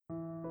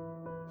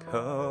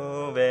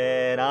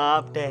COVID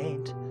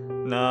update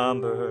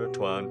number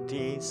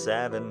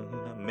 27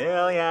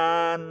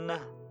 million.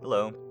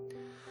 Hello,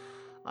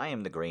 I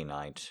am the Grey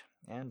Knight,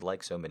 and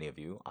like so many of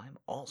you, I'm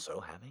also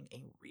having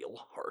a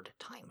real hard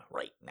time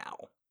right now.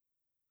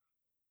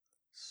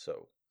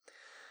 So,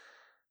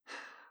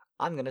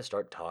 I'm going to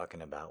start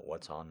talking about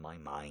what's on my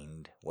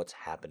mind, what's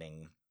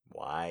happening,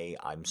 why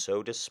I'm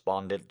so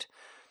despondent,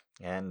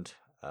 and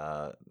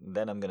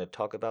then I'm going to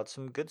talk about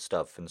some good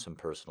stuff and some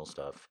personal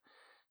stuff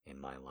in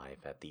my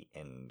life at the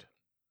end,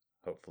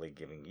 hopefully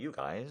giving you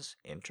guys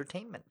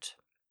entertainment.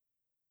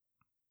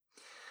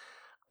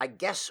 I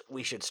guess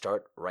we should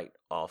start right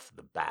off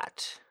the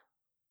bat.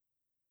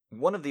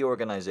 One of the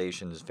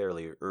organizations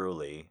fairly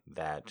early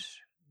that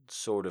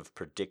sort of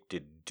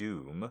predicted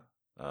doom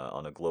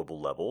on a global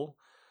level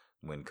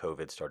when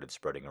COVID started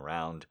spreading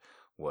around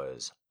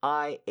was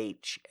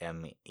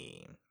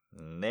IHME.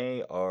 And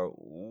they are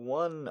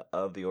one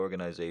of the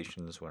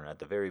organizations where at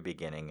the very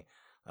beginning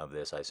of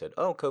this I said,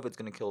 COVID's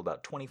going to kill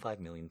about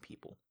 25 million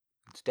people.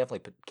 It's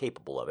definitely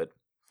capable of it.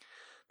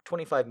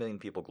 25 million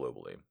people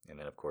globally. And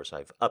then, of course,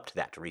 I've upped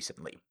that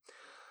recently.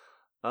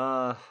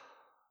 Well,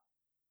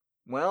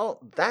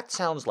 that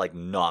sounds like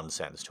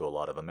nonsense to a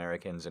lot of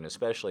Americans, and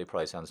especially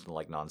probably sounds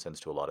like nonsense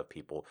to a lot of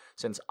people,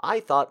 since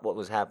I thought what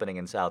was happening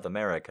in South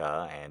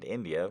America and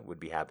India would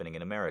be happening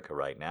in America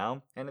right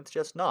now, and it's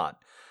just not.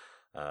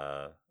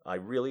 I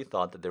really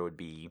thought that there would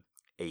be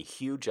a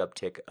huge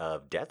uptick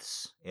of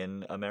deaths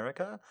in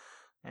America,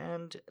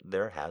 and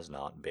there has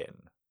not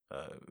been.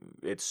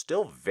 It's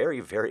still very,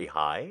 very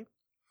high.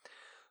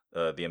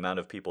 The amount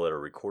of people that are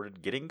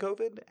recorded getting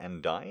COVID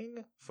and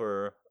dying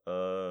for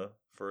a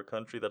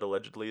country that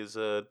allegedly is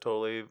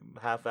totally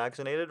half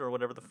vaccinated or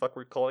whatever the fuck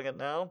we're calling it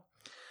now.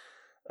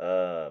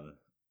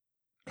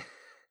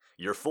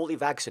 You're fully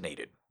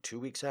vaccinated 2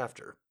 weeks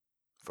after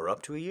for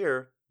up to a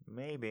year,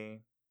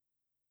 maybe.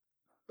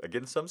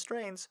 Against some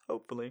strains,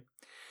 hopefully.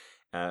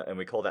 And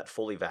we call that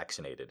fully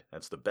vaccinated.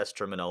 That's the best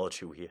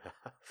terminology we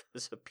have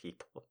as a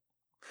people.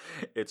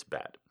 It's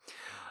bad.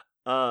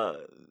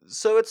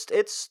 So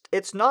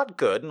it's not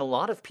good, and a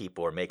lot of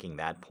people are making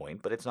that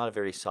point, but it's not a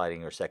very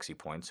exciting or sexy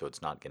point, so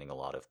it's not getting a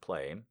lot of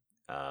play.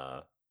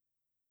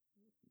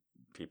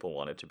 People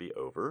want it to be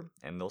over,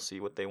 and they'll see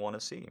what they want to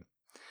see.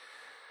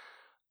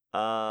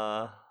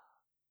 But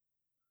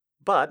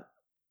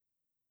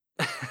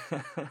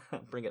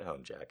bring it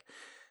home, Jack.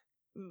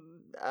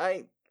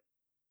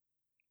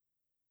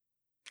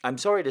 I'm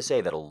sorry to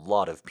say that a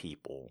lot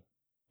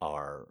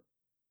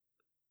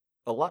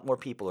more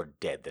people are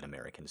dead than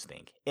Americans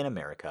think in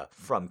America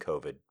from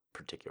COVID,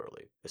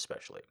 particularly,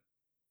 especially.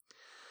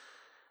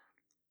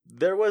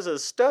 There was a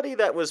study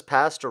that was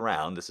passed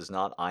around. This is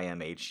not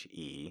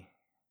IHME.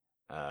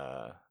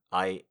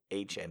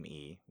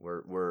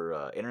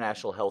 We're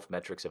International Health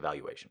Metrics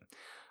Evaluation.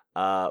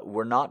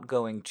 We're not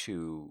going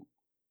to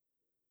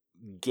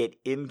get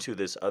into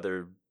this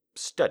other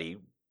study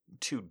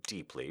too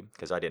deeply,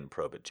 because I didn't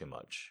probe it too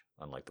much,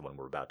 unlike the one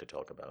we're about to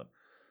talk about.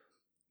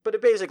 But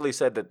it basically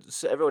said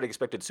that everyone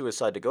expected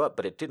suicide to go up,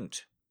 but it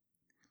didn't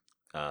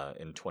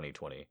in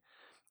 2020.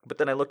 But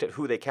then I looked at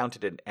who they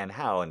counted it and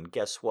how, and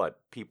guess what?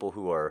 People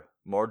who are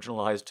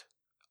marginalized,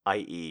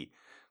 i.e.,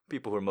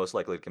 people who are most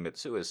likely to commit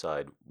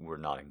suicide, were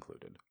not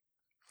included.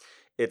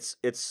 It's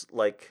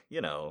like,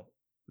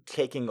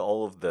 taking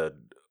all of the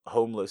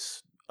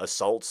homeless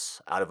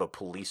assaults out of a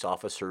police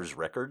officer's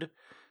record,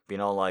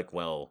 being all like,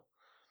 well,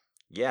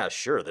 yeah,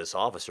 sure, this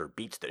officer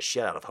beats the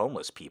shit out of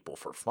homeless people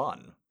for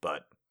fun,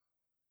 but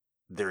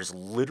there's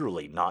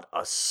literally not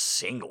a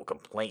single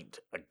complaint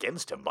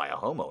against him by a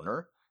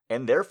homeowner,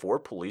 and therefore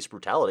police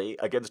brutality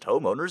against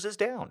homeowners is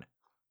down.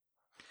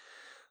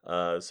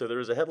 So there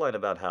was a headline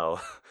about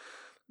how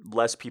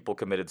less people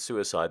committed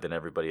suicide than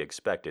everybody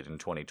expected in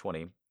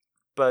 2020,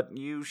 but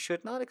you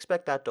should not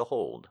expect that to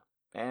hold,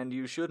 and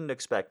you shouldn't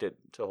expect it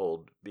to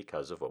hold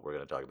because of what we're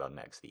going to talk about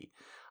next, the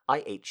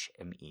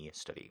IHME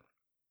study.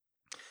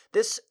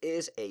 This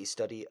is a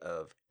study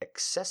of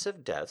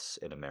excessive deaths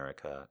in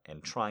America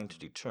and trying to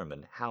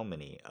determine how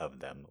many of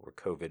them were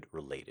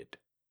COVID-related.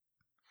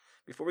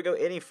 Before we go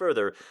any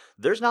further,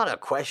 there's not a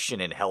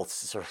question in health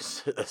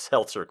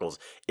circles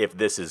if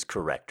this is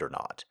correct or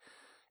not.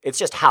 It's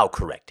just how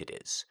correct it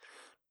is.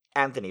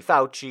 Anthony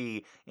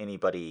Fauci,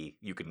 anybody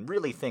you can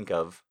really think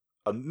of,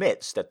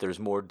 admits that there's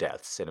more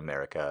deaths in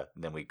America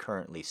than we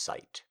currently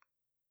cite.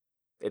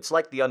 It's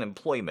like the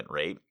unemployment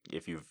rate,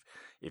 if you've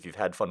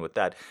had fun with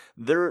that.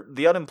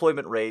 The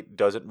unemployment rate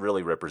doesn't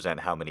really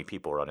represent how many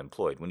people are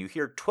unemployed. When you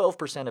hear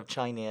 12% of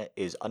China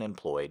is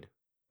unemployed,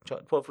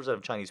 12%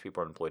 of Chinese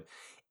people are unemployed,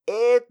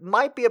 it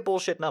might be a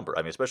bullshit number.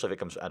 I mean, especially if it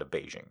comes out of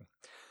Beijing.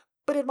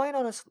 But it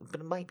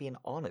might be an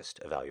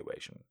honest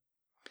evaluation.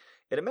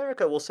 In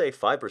America, we'll say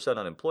 5%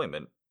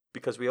 unemployment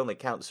because we only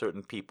count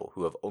certain people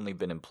who have only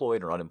been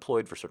employed or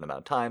unemployed for a certain amount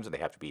of times, and they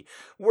have to be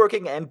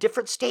working, and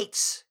different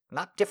states,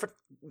 not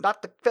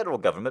the federal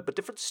government, but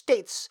different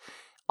states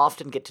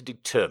often get to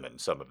determine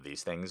some of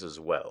these things as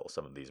well,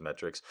 some of these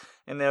metrics,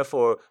 and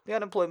therefore the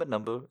unemployment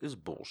number is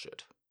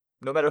bullshit.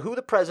 No matter who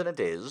the president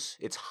is,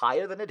 it's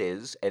higher than it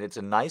is, and it's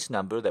a nice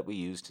number that we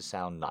use to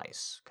sound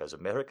nice, because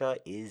America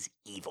is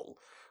evil.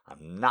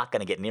 I'm not going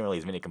to get nearly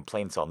as many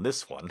complaints on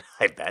this one,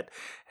 I bet,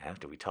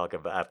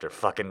 after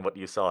fucking what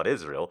you saw in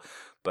Israel.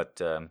 But,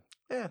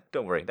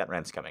 don't worry, that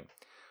rant's coming.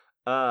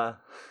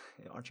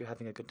 Aren't you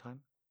having a good time?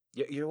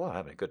 You are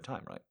having a good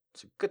time, right?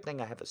 It's a good thing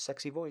I have a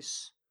sexy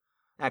voice.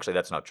 Actually,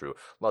 that's not true.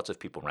 Lots of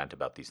people rant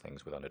about these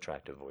things with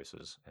unattractive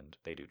voices, and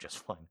they do just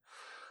fine.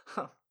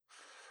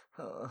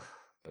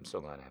 I'm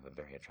so glad I have a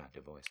very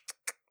attractive voice.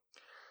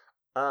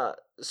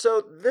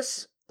 So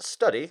this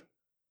study,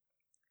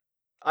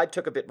 I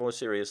took a bit more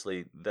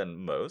seriously than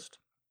most.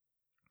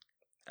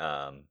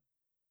 I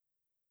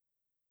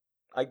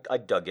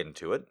dug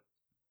into it.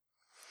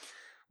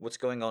 What's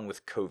going on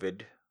with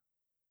COVID?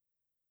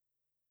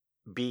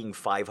 Being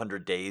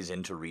 500 days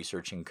into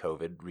researching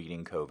COVID,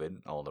 reading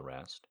COVID, all the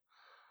rest.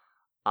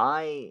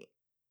 I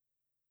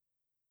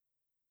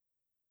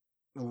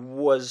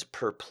was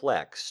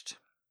perplexed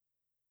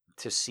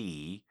to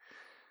see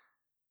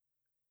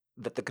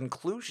that the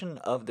conclusion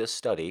of this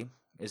study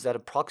is that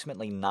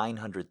approximately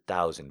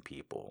 900,000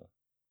 people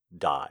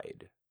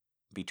died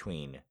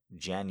between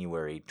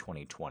January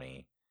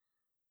 2020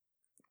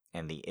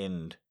 and the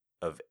end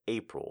of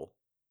April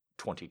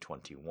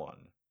 2021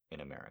 in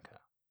America.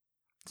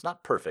 It's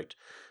not perfect.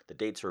 The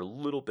dates are a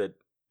little bit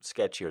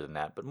sketchier than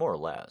that, but more or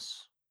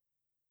less.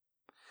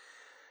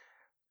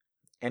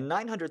 And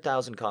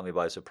 900,000 caught me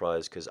by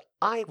surprise because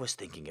I was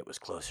thinking it was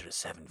closer to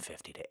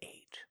 750 to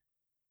 8.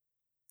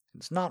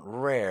 It's not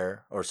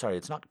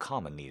it's not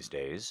common these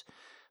days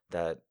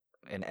that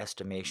an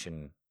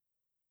estimation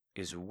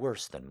is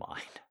worse than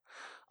mine.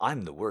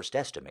 I'm the worst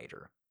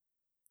estimator.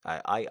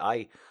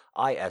 I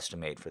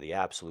estimate for the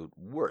absolute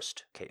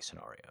worst case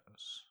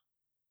scenarios.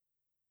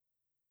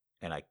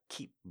 And I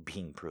keep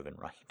being proven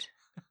right.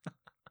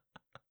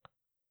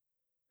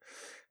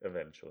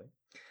 Eventually.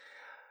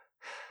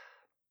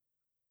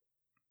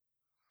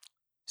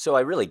 So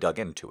I really dug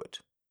into it.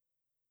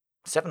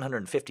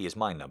 750 is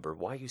my number.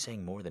 Why are you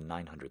saying more than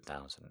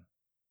 900,000?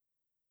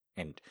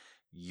 And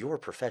you're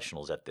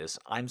professionals at this.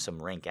 I'm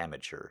some rank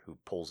amateur who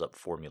pulls up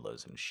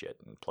formulas and shit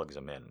and plugs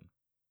them in.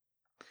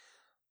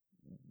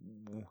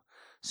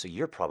 So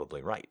you're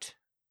probably right.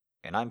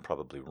 And I'm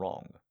probably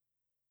wrong.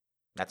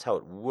 That's how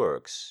it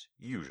works,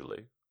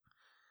 usually.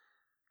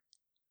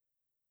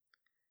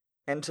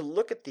 And to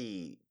look at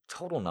the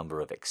total number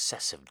of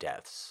excessive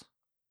deaths,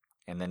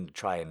 and then to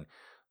try and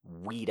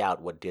weed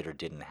out what did or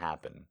didn't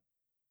happen,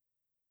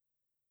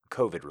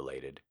 COVID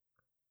related,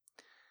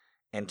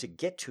 and to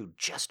get to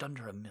just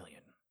under 1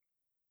 million,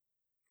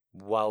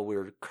 while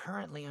we're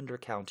currently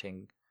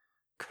undercounting,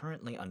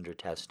 currently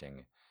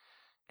under-testing,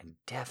 and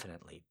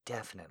definitely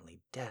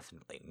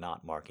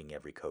not marking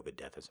every COVID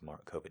death as a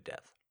COVID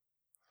death.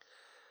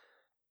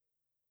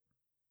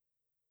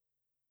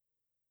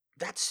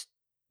 That's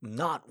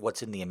not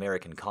what's in the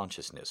American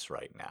consciousness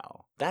right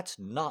now. That's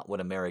not what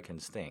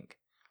Americans think.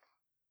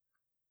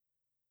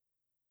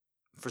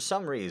 For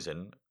some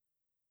reason,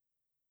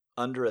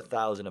 under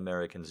 1,000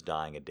 Americans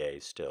dying a day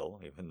still,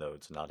 even though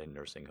it's not in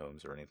nursing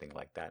homes or anything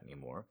like that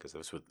anymore, because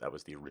that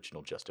was the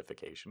original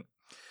justification.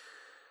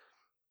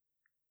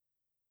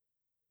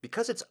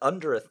 Because it's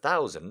under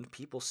 1,000,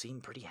 people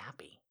seem pretty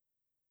happy.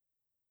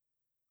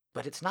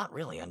 But it's not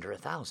really under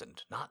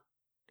 1,000. Not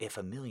if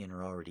 1 million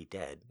are already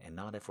dead, and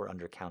not if we're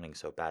undercounting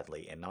so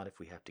badly, and not if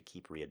we have to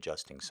keep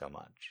readjusting so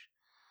much.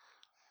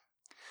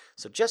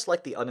 So just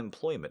like the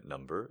unemployment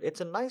number,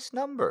 it's a nice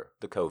number,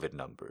 the COVID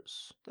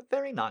numbers. They're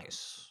very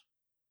nice.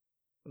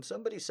 When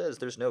somebody says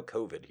there's no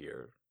COVID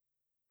here,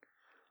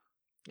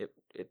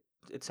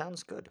 it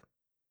sounds good.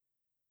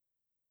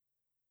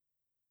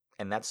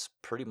 And that's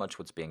pretty much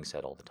what's being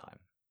said all the time.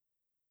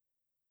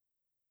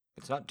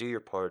 It's not do your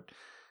part,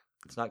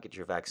 it's not get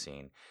your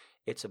vaccine.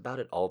 It's about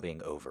it all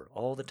being over,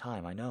 all the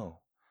time, I know.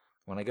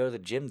 When I go to the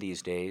gym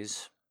these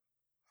days,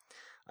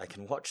 I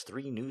can watch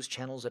 3 news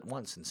channels at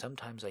once, and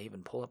sometimes I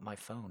even pull up my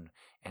phone,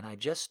 and I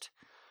just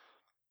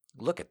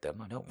look at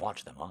them. I don't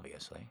watch them,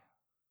 obviously.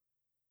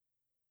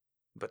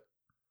 But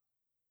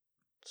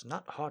it's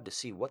not hard to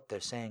see what they're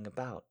saying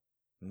about,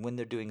 and when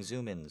they're doing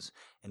zoom-ins,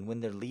 and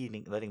when they're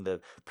letting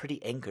the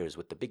pretty anchors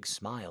with the big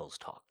smiles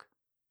talk,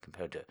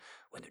 compared to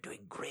when they're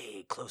doing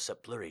gray,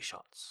 close-up, blurry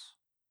shots.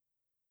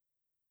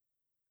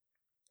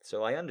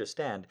 So I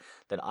understand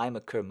that I'm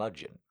a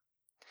curmudgeon.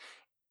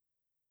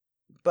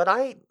 But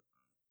I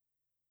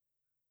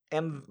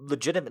am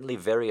legitimately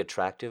very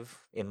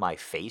attractive in my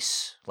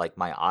face, like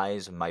my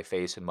eyes and my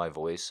face and my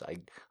voice.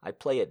 I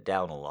play it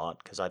down a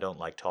lot because I don't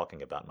like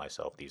talking about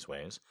myself these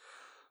ways.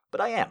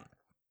 But I am.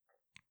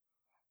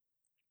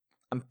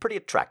 I'm pretty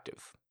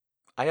attractive.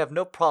 I have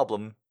no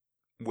problem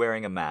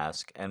wearing a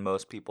mask, and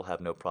most people have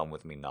no problem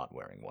with me not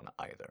wearing one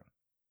either.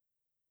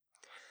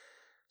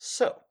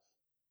 So,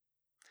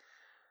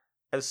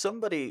 as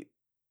somebody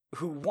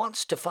who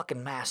wants to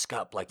fucking mask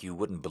up like you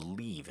wouldn't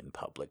believe in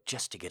public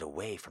just to get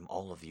away from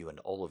all of you and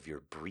all of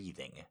your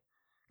breathing,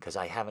 because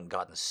I haven't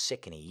gotten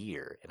sick in a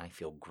year and I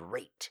feel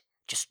great,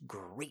 just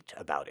great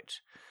about it.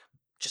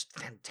 just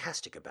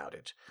fantastic about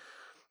it.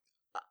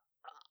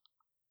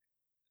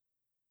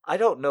 I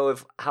don't know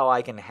how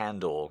I can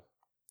handle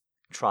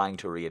trying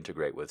to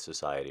reintegrate with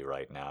society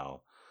right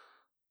now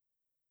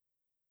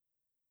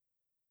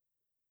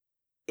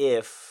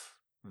if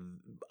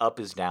up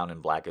is down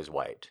and black is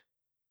white.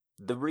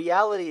 The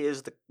reality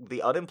is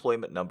the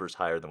unemployment number is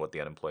higher than what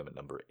the unemployment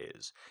number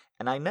is.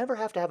 And I never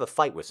have to have a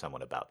fight with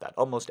someone about that,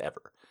 almost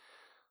ever.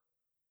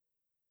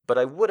 But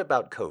I would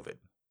about COVID.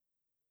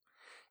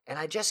 And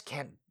I just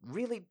can't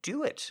really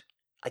do it.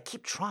 I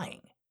keep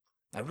trying.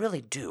 I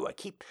really do. I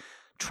keep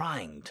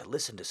trying to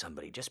listen to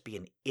somebody just be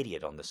an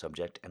idiot on the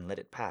subject and let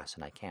it pass,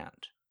 and I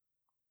can't.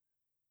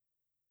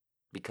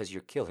 Because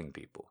you're killing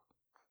people.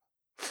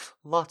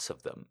 Lots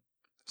of them.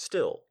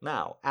 Still,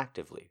 now,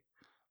 actively.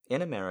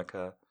 In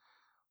America,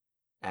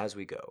 as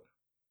we go.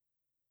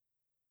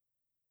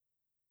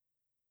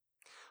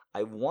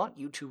 I want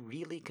you to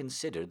really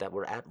consider that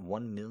we're at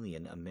 1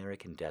 million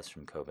American deaths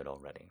from COVID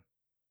already.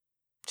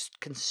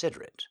 Just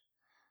consider it.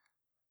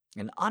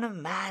 An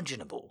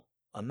unimaginable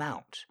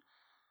amount.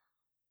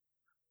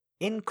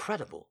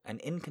 Incredible and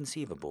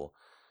inconceivable.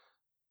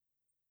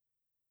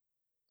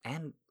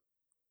 And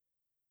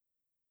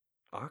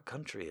our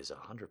country is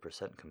 100%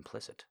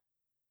 complicit.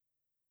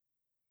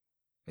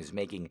 Is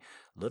making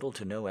little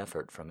to no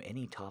effort from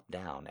any top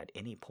down at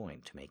any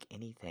point to make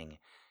anything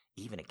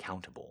even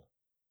accountable.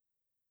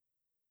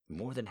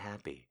 More than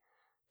happy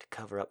to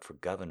cover up for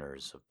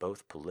governors of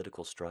both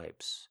political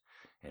stripes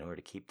in order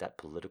to keep that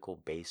political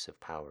base of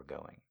power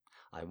going.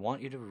 I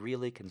want you to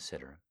really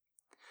consider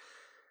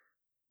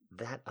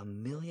that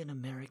 1 million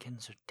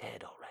Americans are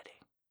dead already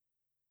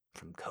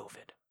from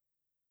COVID.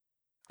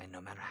 And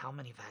no matter how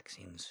many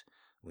vaccines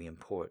we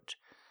import,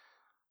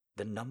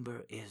 the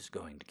number is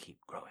going to keep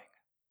growing.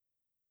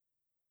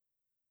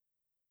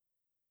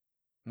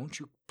 Won't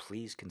you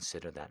please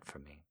consider that for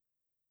me?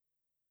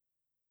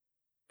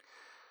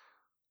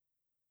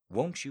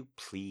 Won't you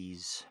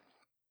please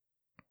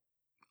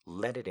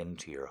let it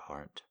into your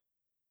heart?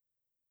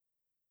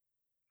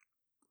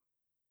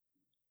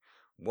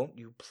 Won't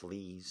you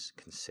please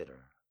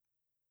consider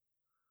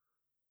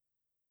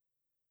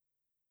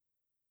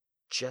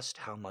just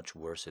how much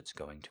worse it's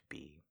going to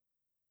be,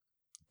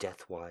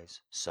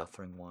 death-wise,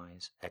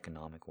 suffering-wise,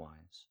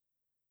 economic-wise?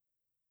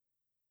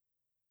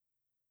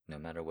 No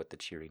matter what the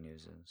cheery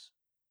news is.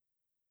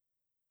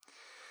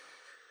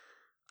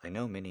 I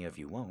know many of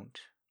you won't.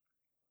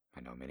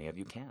 I know many of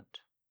you can't.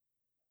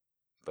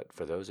 But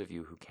for those of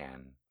you who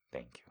can,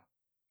 thank you.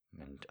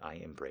 And I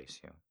embrace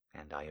you,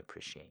 and I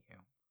appreciate you.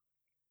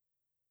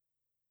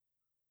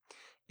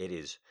 It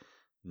is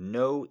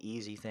no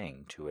easy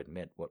thing to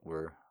admit what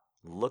we're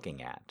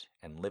looking at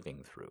and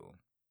living through.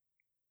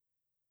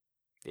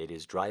 It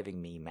is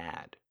driving me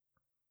mad.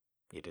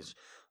 It is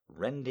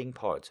rending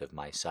parts of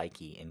my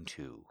psyche in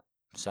two.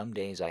 Some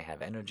days I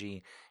have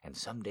energy, and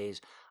some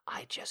days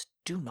I just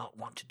do not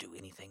want to do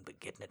anything but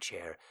get in a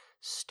chair,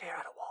 stare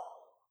at a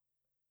wall.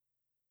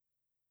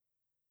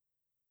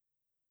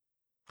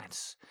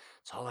 That's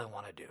all I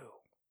want to do.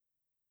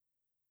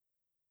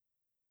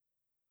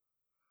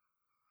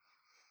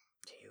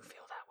 Do you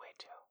feel that way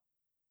too?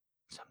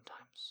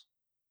 Sometimes.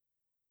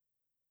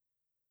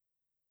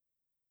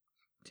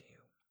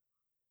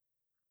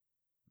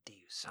 Do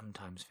you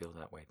sometimes feel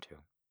that way too?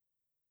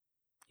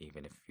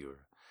 Even if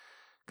you're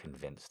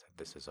convinced that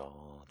this is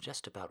all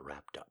just about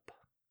wrapped up.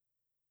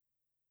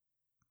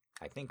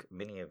 I think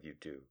many of you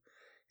do,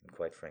 and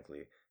quite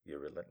frankly, your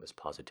relentless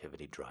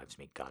positivity drives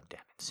me goddamn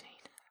insane.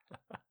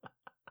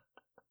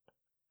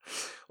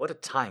 What a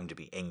time to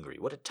be angry.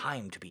 What a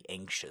time to be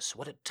anxious.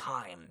 What a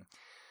time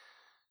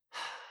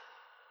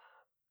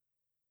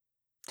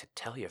to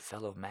tell your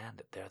fellow man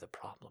that they're the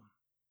problem.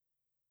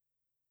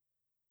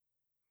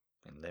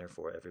 And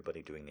therefore,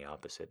 everybody doing the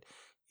opposite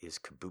is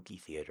kabuki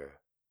theater,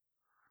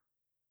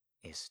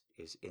 is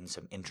in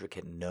some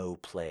intricate no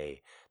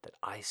play that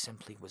I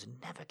simply was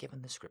never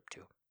given the script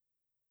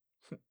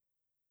to.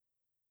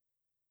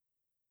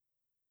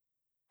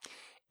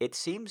 It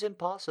seems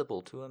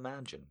impossible to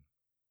imagine.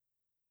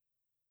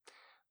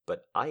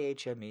 But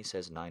IHME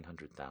says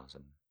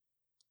 900,000.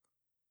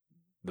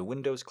 The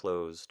window's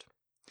closed,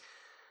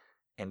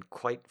 and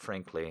quite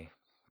frankly,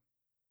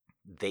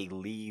 they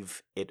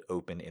leave it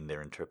open in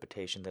their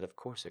interpretation that of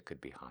course it could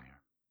be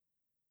higher.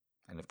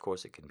 And of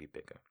course it can be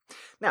bigger.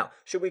 Now,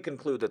 should we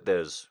conclude that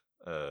there's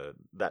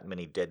that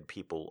many dead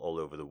people all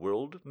over the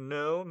world?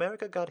 No,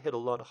 America got hit a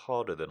lot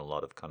harder than a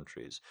lot of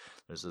countries.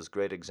 There's this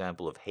great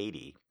example of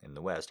Haiti in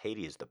the West.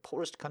 Haiti is the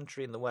poorest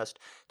country in the West.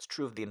 It's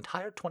true of the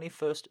entire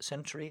 21st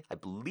century. I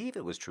believe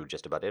it was true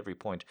just about every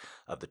point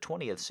of the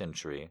 20th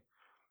century.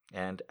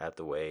 And at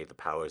the way the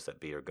powers that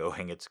be are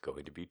going, it's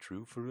going to be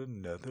true for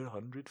another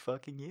 100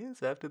 fucking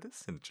years after this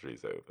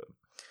century's over.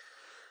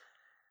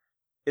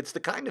 It's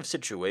the kind of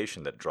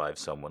situation that drives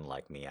someone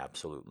like me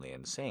absolutely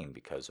insane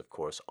because, of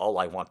course, all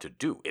I want to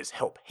do is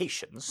help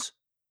Haitians.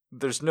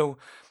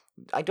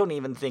 I don't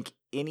even think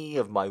any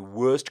of my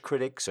worst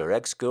critics or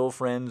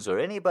ex-girlfriends or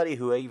anybody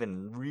who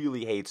even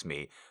really hates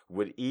me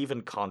would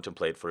even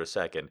contemplate for a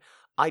second,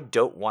 I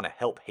don't want to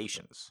help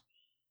Haitians.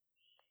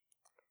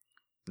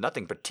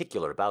 Nothing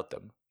particular about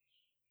them.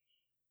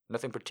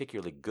 Nothing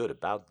particularly good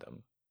about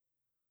them.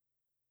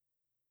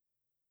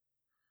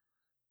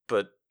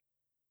 But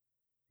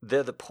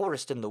they're the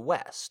poorest in the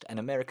West, and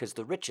America's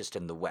the richest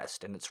in the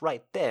West, and it's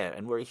right there,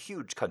 and we're a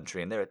huge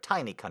country, and they're a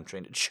tiny country,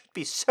 and it should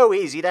be so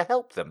easy to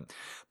help them.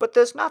 But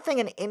there's nothing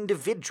an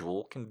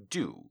individual can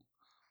do.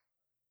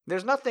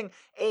 There's nothing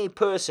a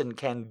person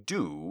can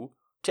do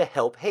to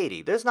help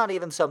Haiti. There's not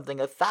even something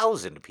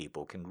 1,000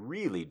 people can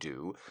really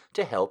do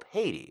to help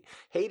Haiti.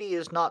 Haiti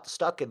is not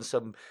stuck in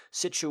some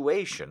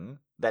situation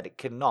that it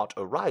cannot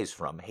arise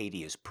from.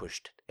 Haiti is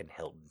pushed and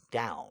held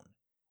down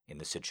in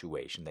the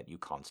situation that you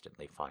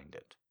constantly find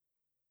it.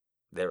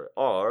 There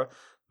are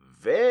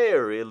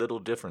very little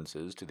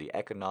differences to the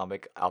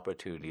economic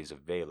opportunities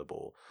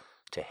available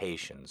to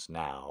Haitians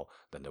now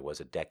than there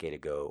was a decade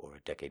ago, or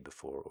a decade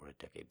before, or a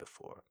decade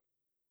before.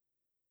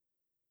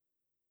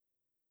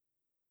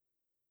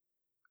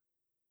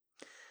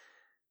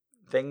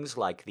 Things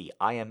like the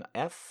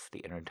IMF,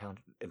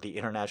 the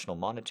International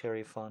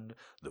Monetary Fund,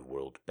 the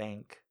World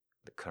Bank,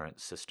 the current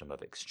system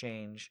of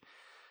exchange,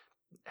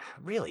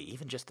 really,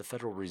 even just the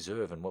Federal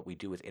Reserve and what we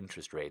do with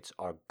interest rates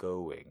are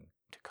going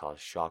to cause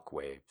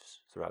shockwaves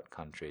throughout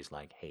countries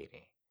like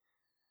Haiti.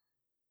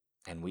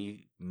 And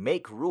we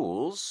make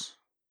rules,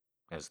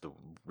 as the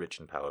rich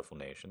and powerful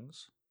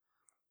nations,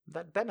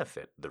 that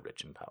benefit the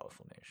rich and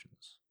powerful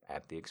nations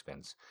at the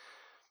expense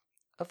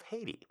of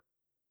Haiti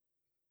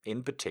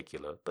in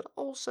particular, but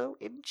also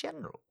in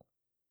general.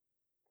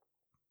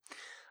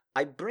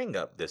 I bring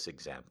up this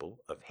example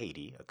of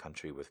Haiti, a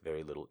country with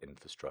very little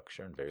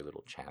infrastructure and very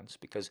little chance,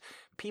 because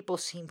people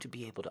seem to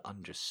be able to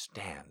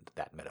understand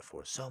that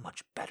metaphor so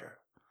much better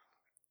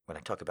when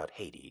I talk about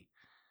Haiti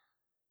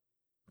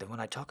than when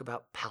I talk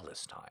about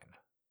Palestine.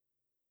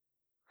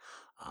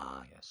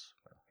 Ah, yes.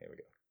 Well, here we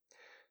go.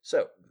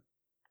 So,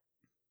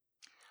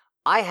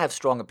 I have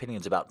strong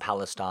opinions about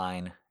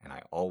Palestine, and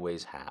I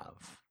always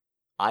have.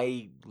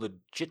 I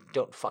legit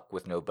don't fuck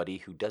with nobody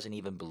who doesn't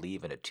even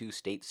believe in a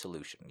two-state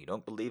solution. You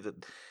don't believe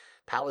that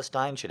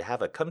Palestine should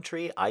have a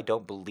country? I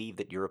don't believe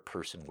that you're a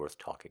person worth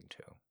talking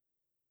to.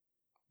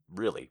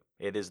 Really,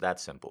 it is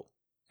that simple,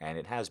 and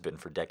it has been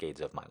for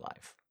decades of my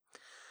life.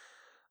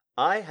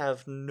 I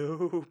have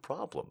no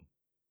problem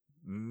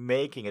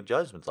making a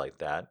judgment like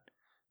that,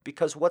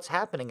 because what's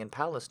happening in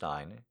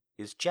Palestine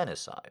is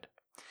genocide.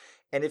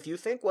 And if you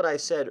think what I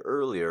said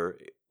earlier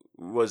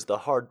was the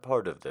hard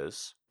part of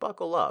this,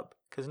 buckle up,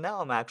 because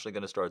now I'm actually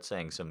going to start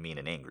saying some mean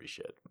and angry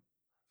shit.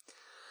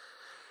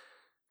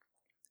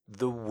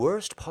 The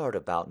worst part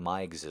about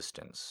my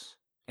existence,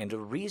 and a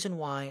reason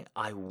why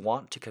I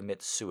want to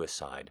commit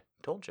suicide,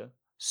 told you,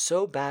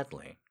 so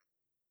badly,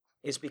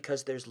 is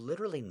because there's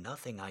literally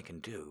nothing I can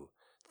do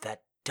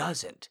that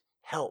doesn't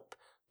help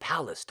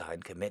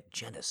Palestine commit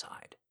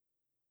genocide.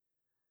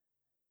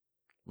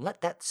 Let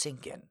that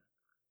sink in.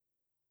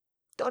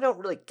 I don't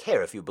really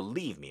care if you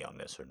believe me on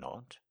this or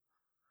not.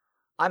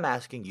 I'm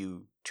asking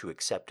you to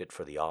accept it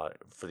for the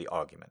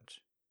argument.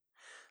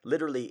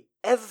 Literally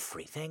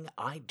everything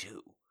I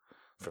do,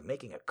 from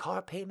making a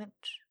car payment,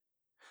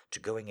 to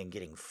going and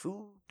getting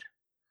food,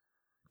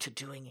 to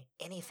doing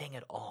anything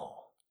at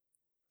all,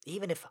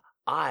 even if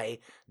I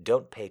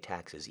don't pay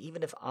taxes,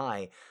 even if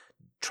I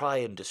try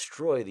and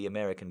destroy the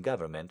American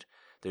government,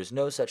 there's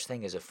no such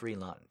thing as a free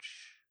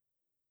lunch.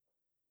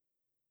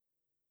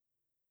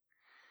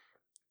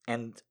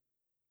 And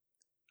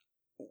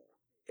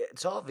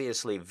it's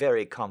obviously a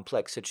very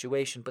complex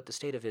situation, but the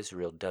State of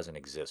Israel doesn't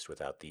exist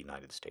without the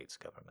United States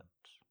government.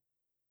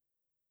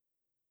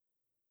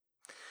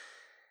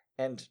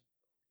 And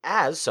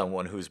as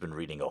someone who's been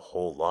reading a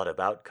whole lot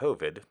about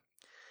COVID,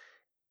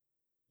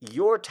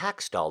 your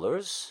tax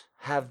dollars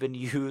have been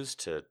used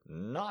to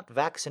not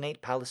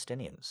vaccinate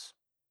Palestinians.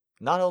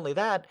 Not only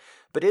that,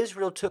 but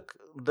Israel took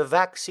the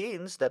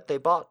vaccines that they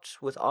bought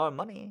with our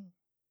money,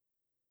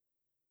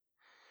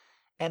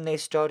 and they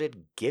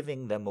started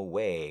giving them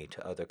away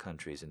to other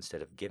countries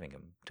instead of giving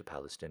them to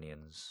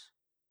Palestinians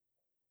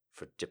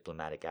for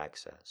diplomatic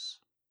access.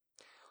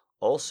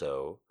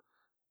 Also,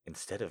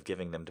 instead of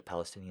giving them to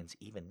Palestinians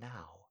even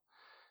now,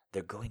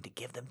 they're going to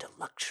give them to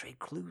luxury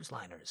cruise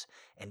liners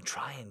and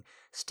try and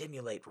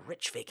stimulate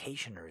rich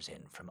vacationers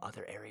in from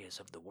other areas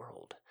of the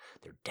world.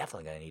 They're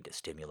definitely going to need to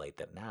stimulate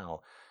them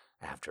now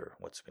after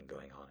what's been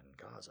going on in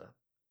Gaza.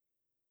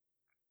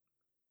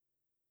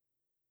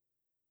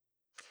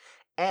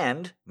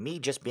 And me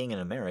just being an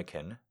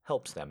American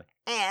helps them.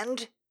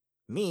 And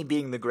me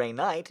being the Grey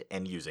Knight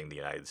and using the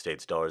United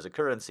States dollar as a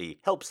currency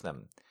helps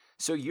them.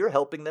 So you're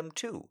helping them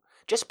too.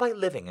 Just by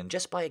living and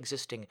just by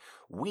existing,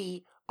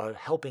 we are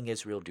helping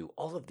Israel do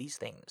all of these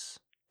things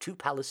to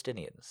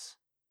Palestinians.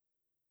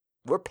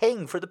 We're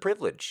paying for the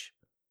privilege.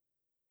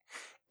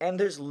 And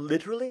there's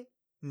literally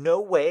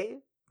no way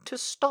to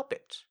stop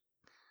it.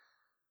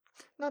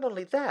 Not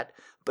only that,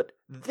 but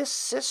this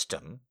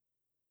system,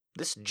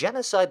 this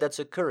genocide that's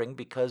occurring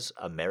because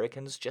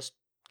Americans just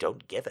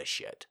don't give a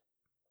shit.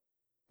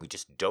 We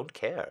just don't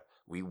care.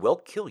 We will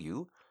kill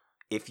you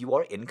if you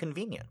are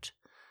inconvenient.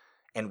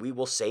 And we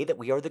will say that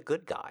we are the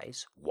good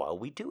guys while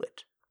we do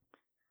it.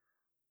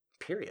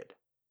 Period.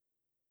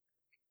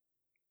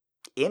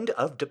 End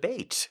of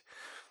debate.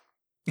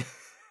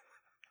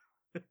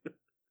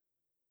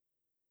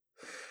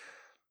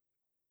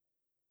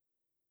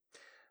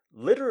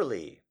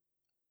 Literally,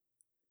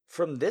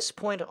 from this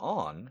point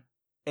on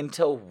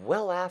until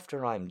well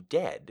after I'm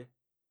dead,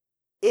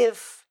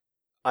 if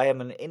I am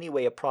in any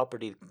way a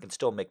property that can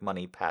still make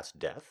money past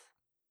death,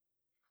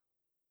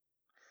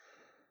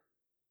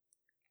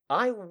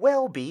 I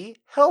will be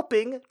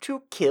helping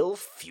to kill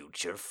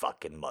future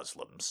fucking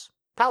Muslims.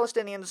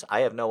 Palestinians, I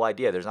have no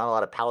idea. There's not a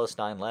lot of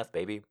Palestine left,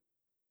 baby.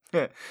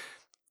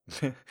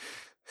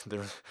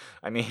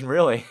 I mean,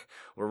 really,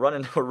 we're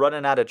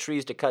running out of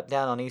trees to cut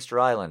down on Easter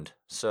Island.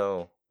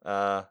 So,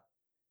 but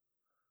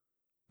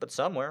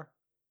somewhere.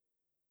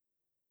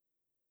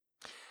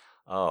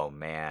 Oh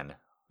man,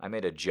 I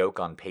made a joke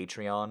on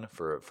Patreon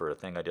for a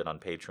thing I did on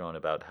Patreon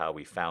about how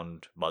we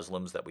found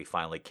Muslims that we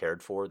finally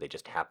cared for. They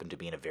just happened to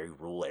be in a very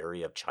rural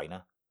area of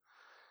China.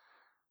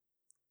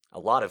 A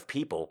lot of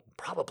people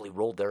probably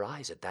rolled their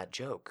eyes at that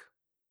joke.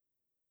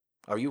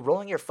 Are you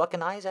rolling your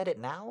fucking eyes at it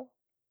now?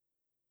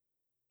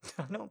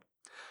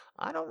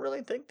 I don't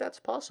really think that's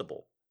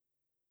possible.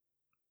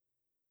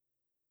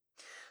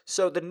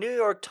 So the New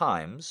York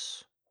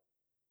Times,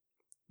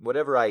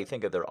 whatever I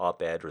think of their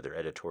op-ed or their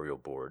editorial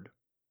board,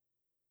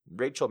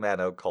 Rachel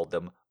Maddow called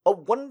them a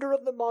wonder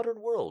of the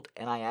modern world,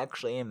 and I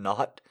actually am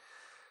not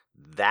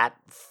that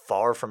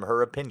far from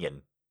her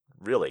opinion.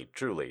 Really,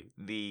 truly.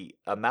 The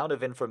amount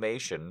of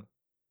information,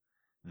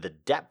 the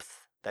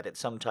depth that it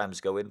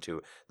sometimes go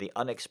into, the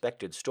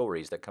unexpected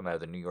stories that come out of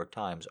the New York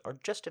Times are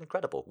just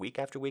incredible, week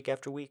after week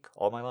after week,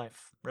 all my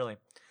life, really.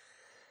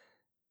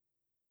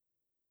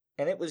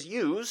 And it was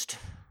used,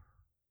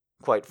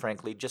 quite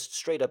frankly, just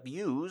straight up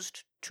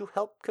used to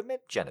help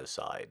commit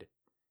genocide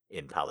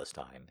in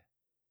Palestine.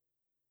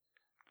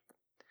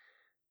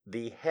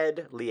 The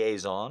head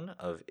liaison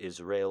of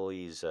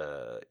Israel's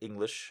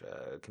English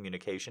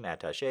communication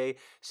attaché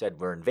said,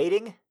 "We're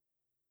invading."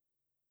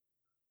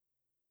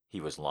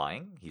 He was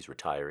lying. He's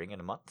retiring in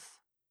a month.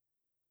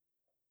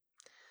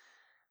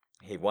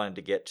 He wanted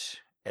to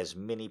get as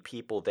many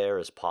people there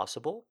as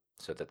possible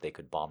so that they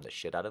could bomb the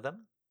shit out of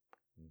them.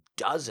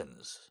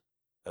 Dozens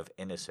of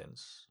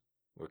innocents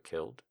were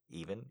killed,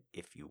 even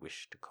if you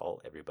wish to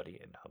call everybody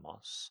in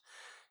Hamas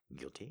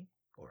guilty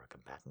or a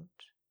combatant.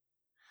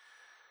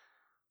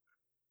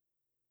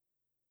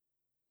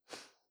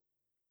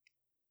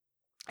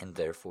 And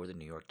therefore the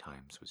New York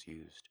Times was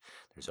used.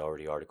 There's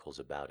already articles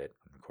about it,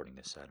 I'm recording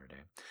this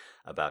Saturday,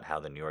 about how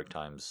the New York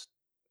Times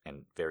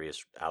and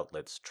various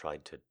outlets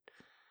tried to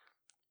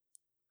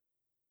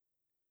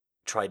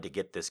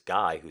get this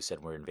guy who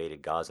said we're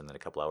invaded Gaza, and then a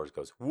couple hours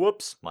goes,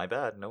 whoops, my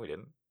bad, no we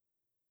didn't.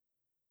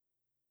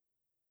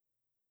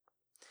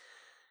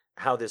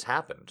 How this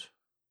happened,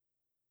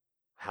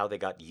 how they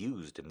got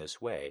used in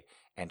this way,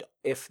 and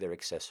if they're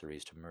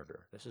accessories to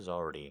murder. This has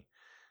already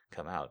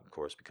come out, of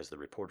course, because the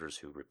reporters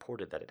who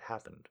reported that it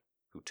happened,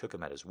 who took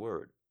him at his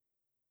word,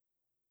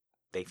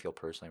 they feel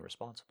personally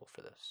responsible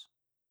for this.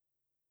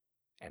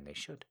 And they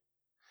should.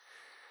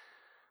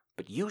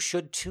 But you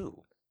should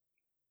too.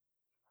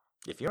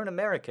 If you're an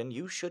American,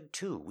 you should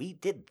too. We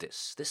did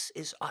this. This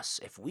is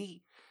us. If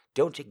we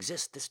don't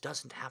exist, this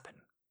doesn't happen.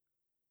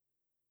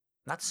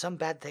 Not some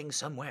bad thing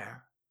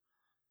somewhere.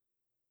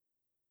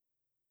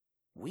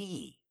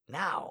 We,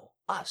 now,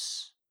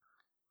 us.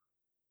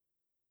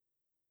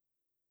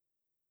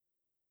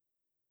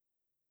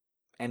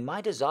 And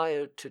my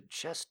desire to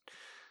just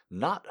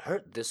not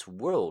hurt this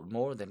world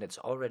more than it's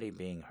already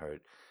being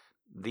hurt,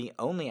 the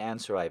only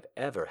answer I've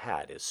ever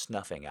had is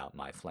snuffing out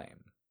my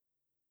flame.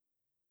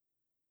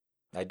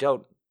 I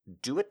don't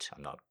do it.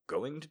 I'm not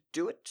going to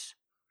do it.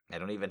 I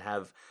don't even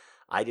have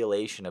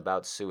ideation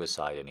about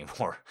suicide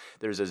anymore.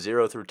 There's a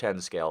 0 through 10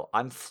 scale.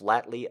 I'm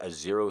flatly a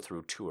 0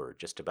 through 2er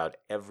just about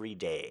every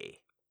day.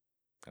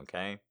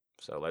 Okay?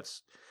 So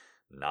let's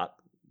not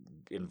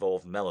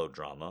involve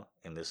melodrama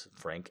in this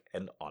frank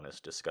and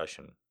honest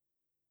discussion.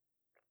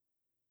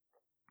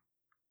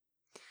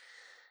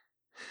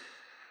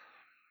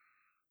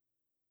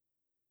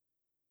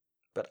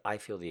 But I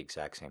feel the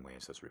exact same way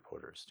as those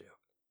reporters do.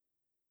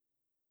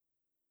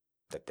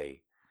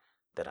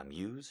 That I'm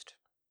used,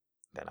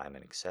 that I'm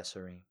an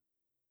accessory,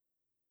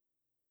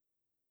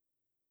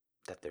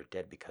 that they're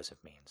dead because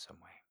of me in some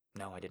way.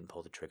 No, I didn't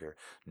pull the trigger.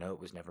 No, it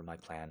was never my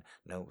plan.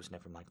 No, it was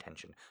never my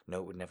intention. No,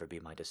 it would never be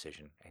my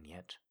decision. And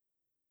yet,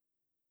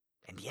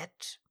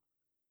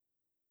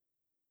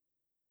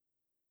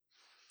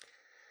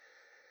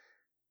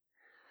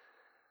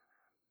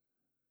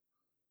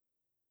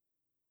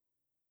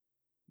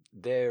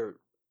 there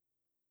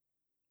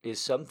is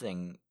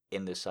something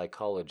in the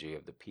psychology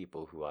of the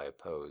people who I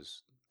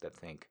oppose that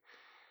think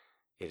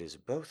it is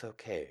both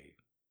okay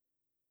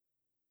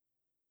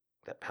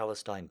that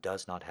Palestine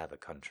does not have a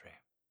country,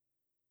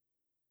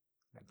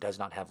 that does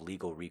not have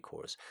legal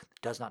recourse,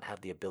 that does not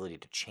have the ability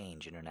to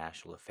change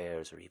international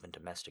affairs or even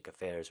domestic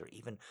affairs or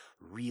even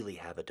really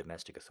have a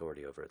domestic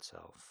authority over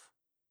itself.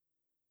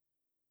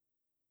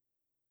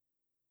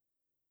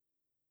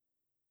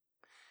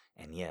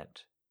 And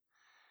yet,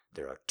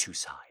 there are two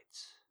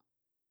sides.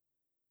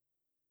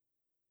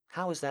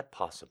 How is that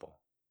possible?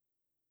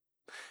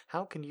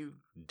 How can you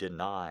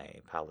deny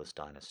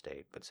Palestine a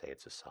state but say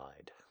it's a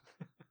side?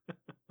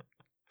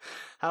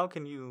 How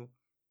can you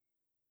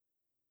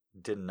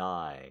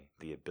deny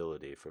the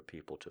ability for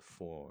people to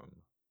form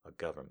a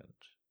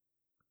government,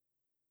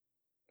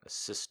 a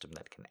system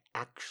that can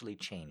actually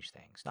change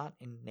things, not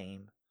in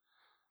name,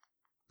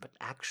 but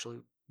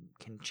actually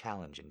can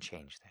challenge and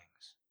change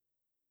things?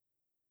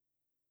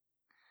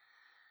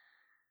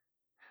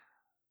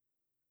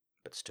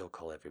 But still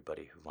call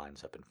everybody who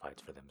lines up and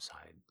fights for them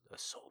side a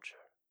soldier.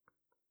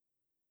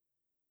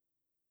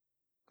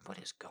 What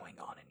is going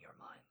on in your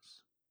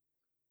minds?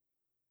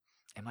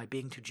 Am I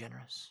being too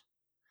generous?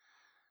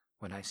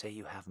 When I say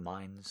you have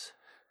minds,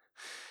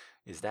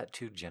 is that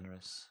too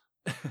generous?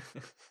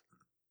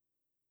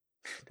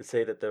 To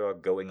say that there are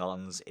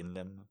going-ons in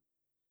them?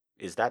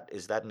 Is that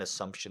an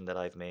assumption that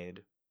I've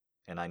made,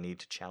 and I need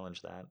to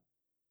challenge that?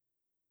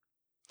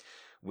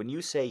 When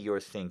you say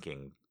you're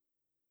thinking,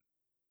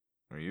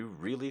 are you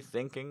really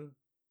thinking?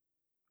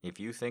 If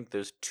you think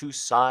there's two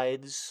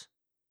sides,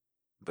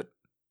 but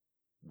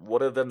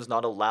one of them's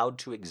not allowed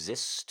to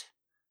exist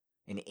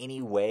in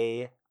any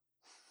way,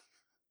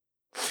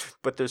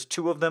 but there's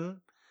two of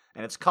them,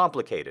 and it's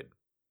complicated,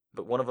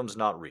 but one of them's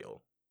not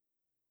real.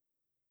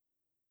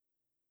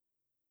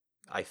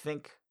 I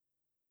think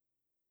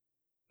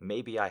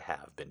maybe I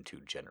have been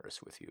too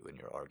generous with you in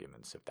your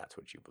arguments, if that's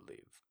what you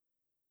believe.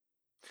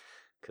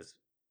 Because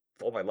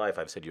all my life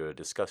I've said you're a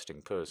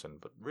disgusting person,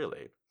 but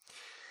really,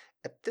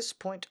 at this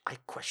point, I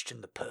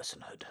question the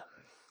personhood.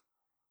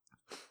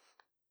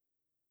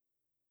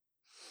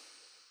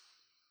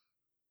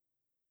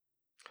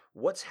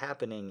 What's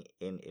happening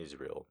in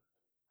Israel,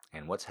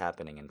 and what's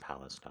happening in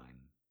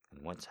Palestine,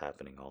 and what's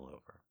happening all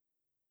over?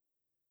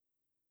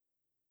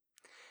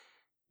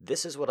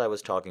 This is what I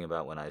was talking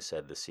about when I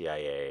said the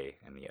CIA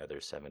and the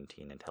other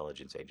 17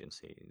 intelligence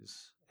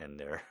agencies and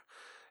their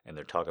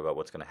talk about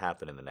what's going to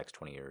happen in the next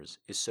 20 years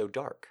is so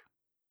dark.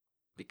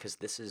 Because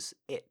this is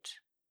it.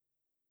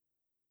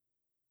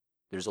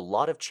 There's a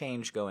lot of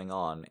change going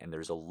on, and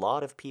there's a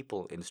lot of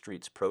people in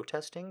streets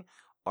protesting,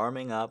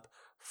 arming up,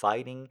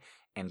 fighting,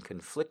 and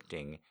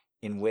conflicting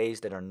in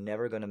ways that are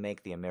never going to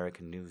make the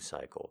American news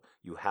cycle.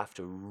 You have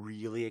to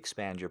really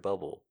expand your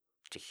bubble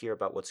to hear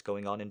about what's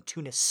going on in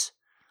Tunis.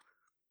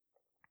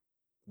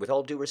 With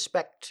all due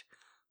respect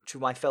to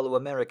my fellow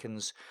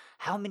Americans,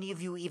 how many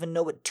of you even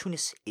know what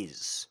Tunis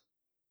is?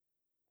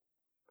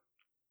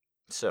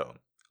 So,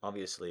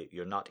 obviously,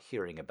 you're not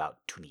hearing about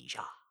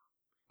Tunisia.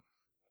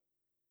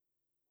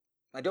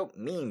 I don't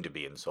mean to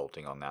be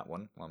insulting on that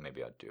one. Well,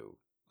 maybe I do.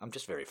 I'm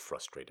just very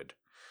frustrated.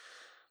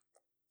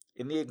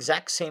 In the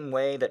exact same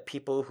way that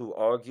people who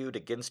argued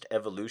against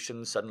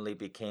evolution suddenly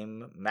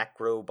became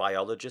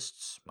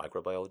microbiologists,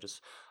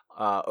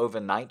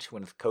 overnight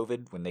with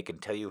COVID, when they can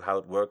tell you how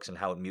it works and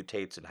how it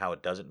mutates and how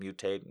it doesn't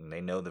mutate, and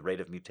they know the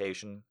rate of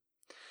mutation.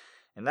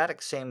 In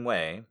that same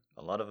way,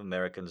 a lot of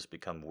Americans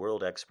become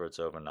world experts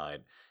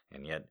overnight,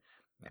 and yet,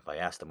 if I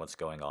ask them what's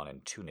going on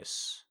in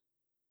Tunis,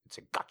 it's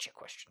a gotcha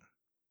question.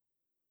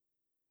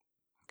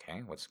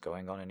 Okay, what's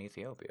going on in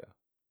Ethiopia?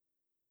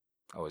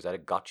 Oh, is that a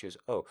gotcha?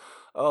 Oh,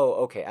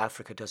 okay,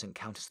 Africa doesn't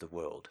count as the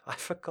world. I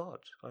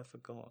forgot. A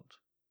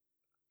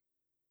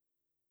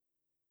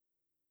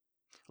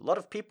lot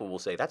of people will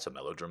say that's a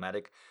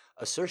melodramatic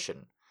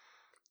assertion.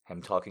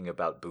 Him talking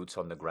about boots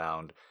on the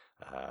ground,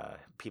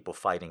 people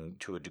fighting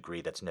to a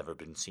degree that's never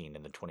been seen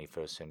in the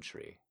 21st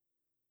century.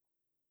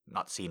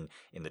 Not seen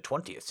in the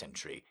 20th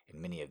century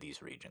in many of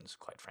these regions,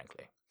 quite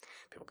frankly.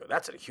 People go,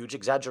 that's a huge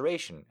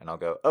exaggeration. And I'll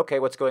go, okay,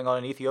 what's going on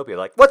in Ethiopia?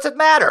 Like, what's it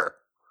matter?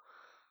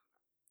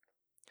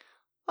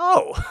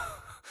 Oh,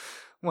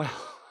 well,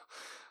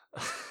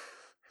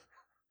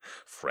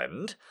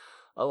 friend,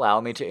 allow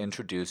me to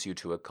introduce you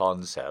to a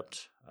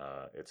concept.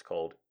 It's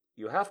called,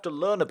 you have to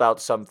learn about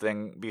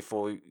something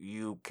before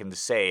you can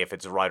say if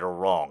it's right or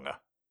wrong.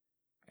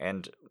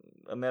 And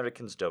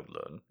Americans don't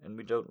learn, and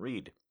we don't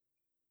read.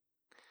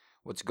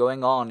 What's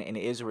going on in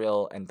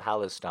Israel and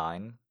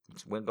Palestine,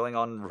 what's going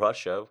on in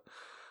Russia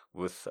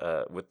with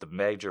the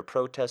major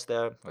protests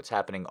there, what's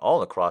happening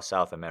all across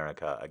South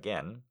America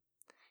again,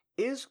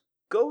 is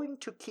going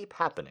to keep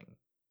happening.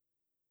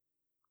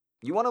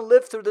 You want to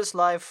live through this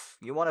life,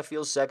 you want to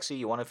feel sexy,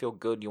 you want to feel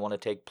good, you want to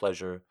take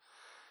pleasure.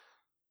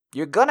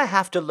 You're going to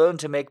have to learn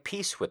to make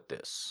peace with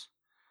this.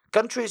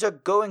 Countries are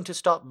going to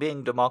stop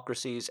being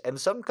democracies,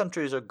 and some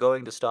countries are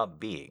going to stop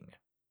being.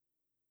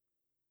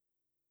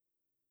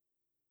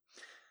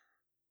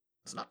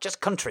 It's not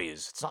just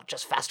countries, it's not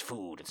just fast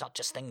food, it's not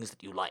just things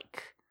that you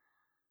like.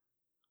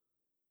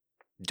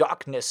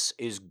 Darkness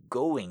is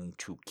going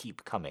to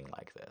keep coming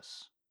like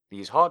this.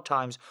 These hard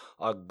times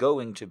are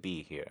going to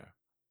be here.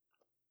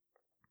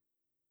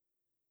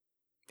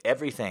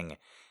 Everything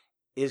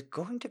is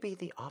going to be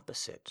the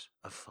opposite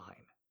of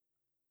fine.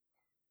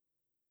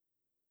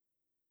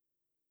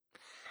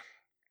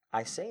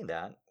 I say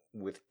that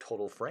with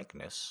total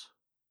frankness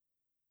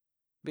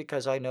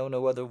because I know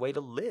no other way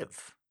to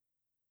live.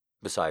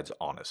 besides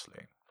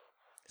honestly,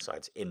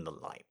 besides in the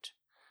light,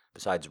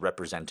 besides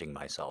representing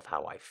myself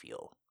how I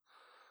feel.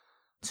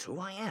 It's who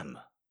I am.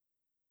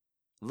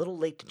 A little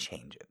late to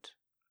change it.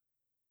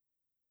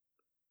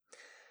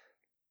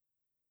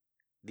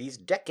 These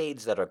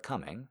decades that are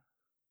coming,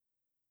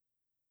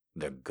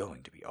 they're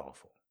going to be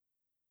awful.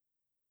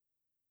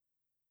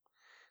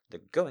 They're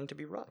going to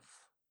be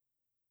rough.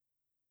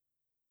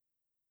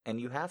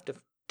 And you have to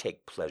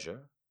take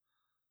pleasure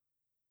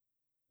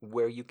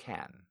where you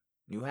can.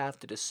 You have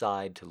to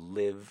decide to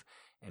live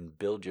and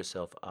build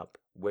yourself up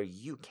where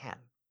you can.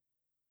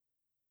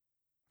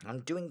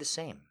 I'm doing the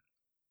same.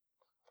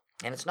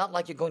 And it's not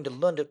like you're going to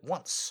learn it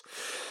once.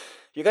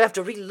 You're going to have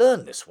to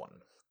relearn this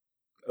one.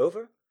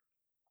 Over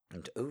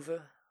and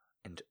over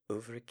and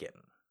over again.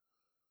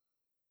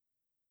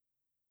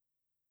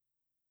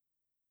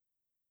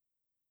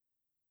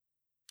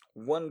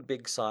 One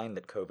big sign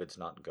that COVID's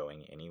not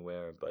going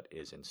anywhere, but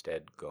is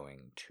instead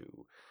going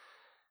to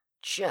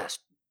just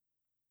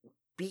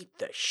beat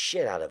the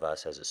shit out of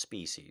us as a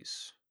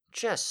species.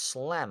 Just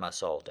slam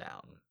us all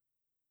down.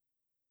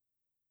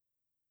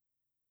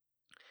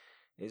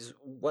 Is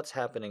what's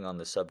happening on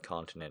the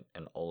subcontinent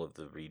and all of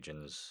the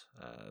regions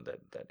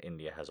that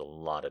India has a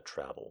lot of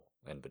travel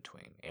in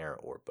between, air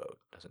or boat.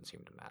 Doesn't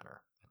seem to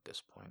matter at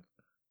this point.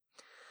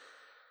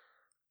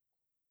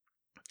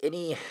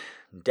 Any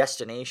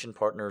destination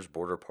partners,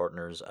 border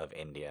partners of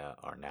India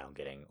are now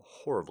getting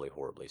horribly,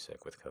 horribly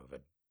sick with COVID.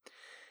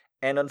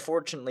 And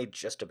unfortunately,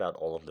 just about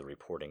all of the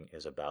reporting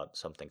is about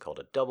something called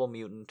a double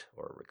mutant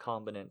or a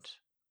recombinant.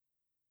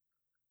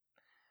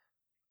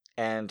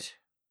 And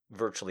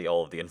virtually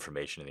all of the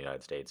information in the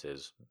United States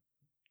is,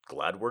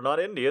 glad we're not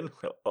Indian.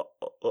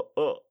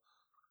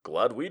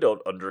 Glad we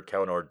don't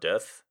undercount our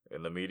death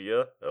in the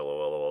media.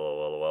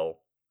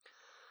 LOL.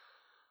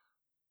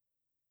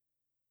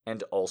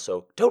 And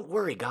also, don't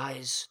worry,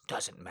 guys.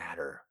 Doesn't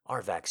matter.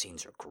 Our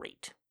vaccines are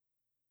great.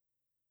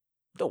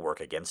 They'll work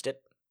against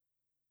it.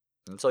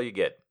 That's all you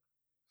get.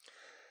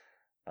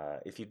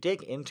 If you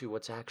dig into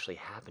what's actually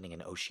happening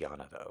in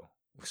Oceania, though,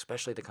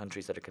 especially the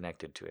countries that are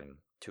connected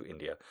to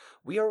India,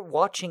 we are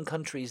watching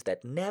countries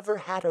that never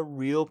had a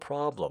real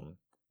problem.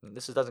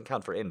 This doesn't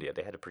count for India.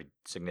 They had a pretty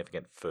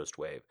significant first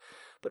wave.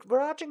 But we're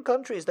watching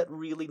countries that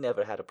really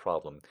never had a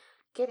problem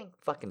getting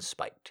fucking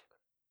spiked.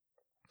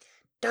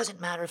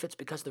 Doesn't matter if it's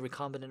because of the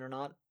recombinant or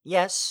not.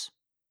 Yes,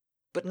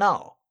 but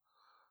no.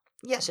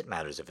 Yes, it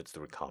matters if it's the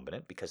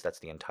recombinant, because that's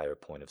the entire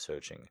point of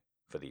searching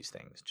for these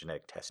things,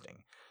 genetic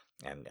testing,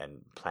 and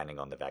planning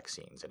on the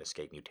vaccines and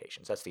escape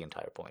mutations. That's the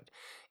entire point.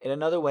 In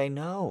another way,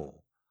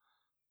 no.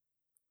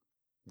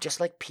 Just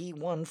like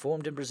P1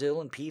 formed in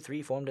Brazil and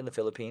P3 formed in the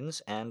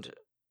Philippines, and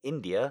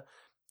India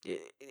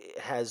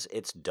has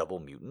its double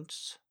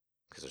mutants,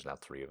 because there's now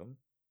 3 of them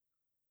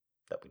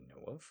that we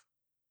know of.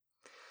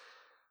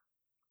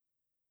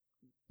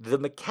 The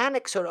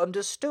mechanics are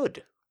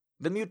understood.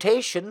 The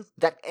mutation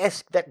that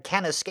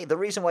can escape. The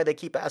reason why they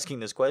keep asking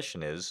this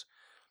question is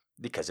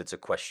because it's a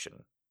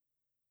question.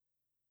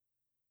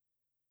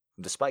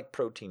 The spike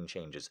protein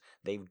changes,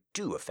 they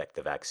do affect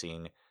the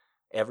vaccine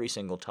every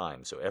single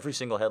time. So every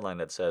single headline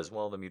that says,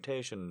 well, the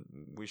mutation,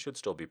 we should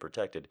still be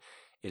protected,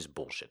 is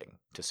bullshitting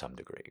to some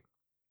degree.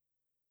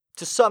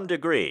 To some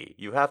degree.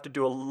 You have to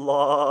do a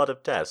lot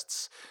of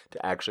tests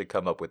to actually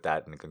come up with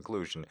that in a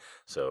conclusion.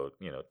 So,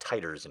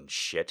 titers and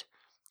shit,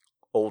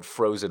 old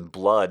frozen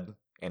blood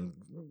and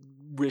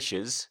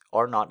wishes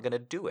are not going to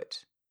do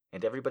it.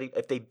 And everybody,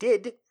 if they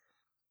did,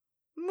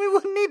 we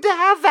wouldn't need to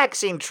have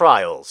vaccine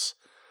trials.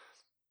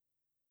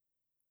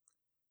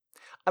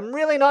 I'm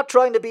really not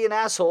trying to be an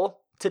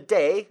asshole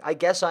today. I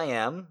guess I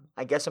am.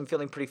 I guess I'm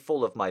feeling pretty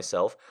full of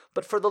myself.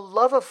 But for the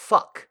love of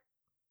fuck,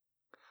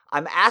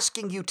 I'm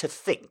asking you to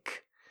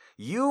think,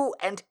 you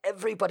and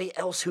everybody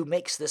else who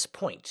makes this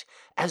point,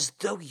 as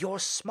though you're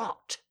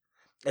smart,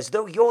 as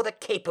though you're the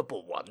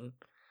capable one,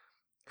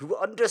 who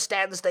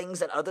understands things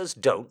that others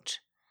don't.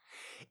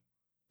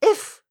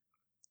 If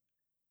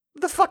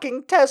the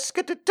fucking tests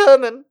could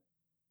determine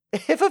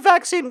if a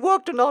vaccine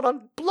worked or not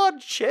on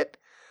blood shit,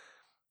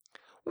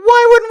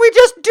 why wouldn't we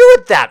just do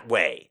it that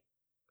way?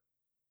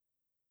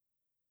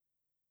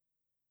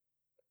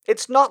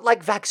 It's not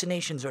like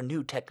vaccinations are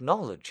new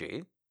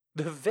technology.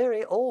 They're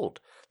very old.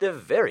 They're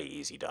very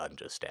easy to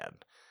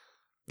understand.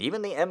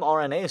 Even the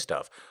mRNA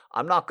stuff,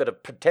 I'm not going to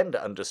pretend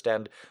to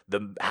understand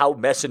how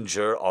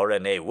messenger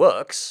RNA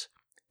works,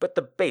 but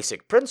the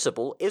basic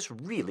principle is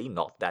really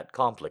not that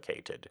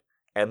complicated.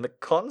 And the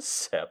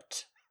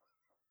concept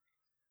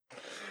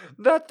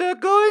that they're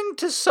going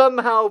to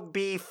somehow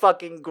be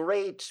fucking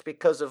great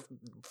because of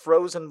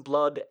frozen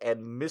blood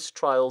and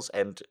mistrials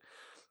and...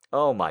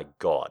 oh my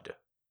god.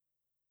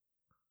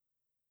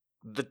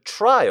 The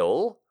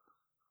trial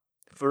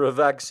for a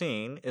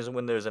vaccine is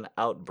when there's an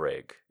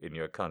outbreak in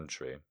your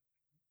country.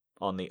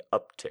 On the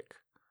uptick.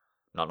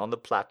 Not on the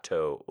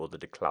plateau or the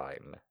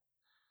decline.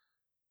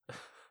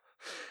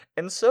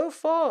 And so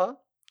far,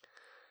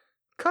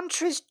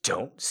 countries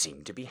don't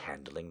seem to be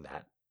handling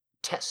that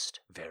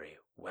test very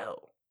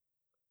well.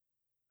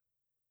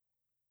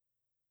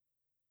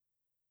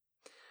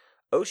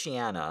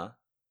 Oceania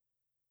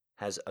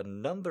has a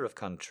number of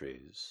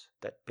countries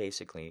that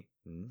basically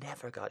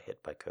never got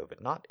hit by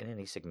COVID, not in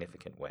any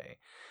significant way.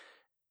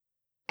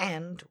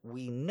 And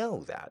we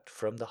know that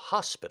from the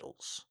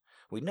hospitals.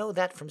 We know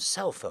that from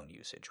cell phone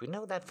usage. We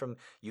know that from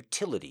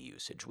utility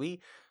usage.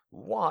 We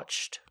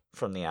watched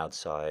from the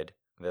outside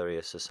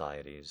various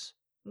societies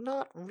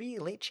not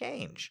really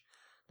change.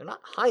 They're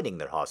not hiding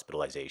their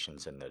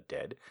hospitalizations and their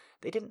dead.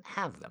 They didn't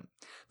have them.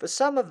 For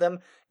some of them,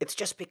 it's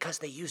just because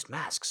they used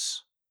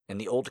masks. And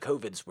the old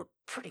COVIDs were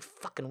pretty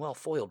fucking well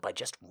foiled by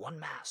just one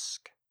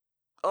mask.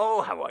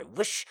 Oh, how I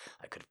wish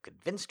I could have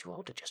convinced you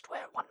all to just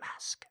wear one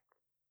mask.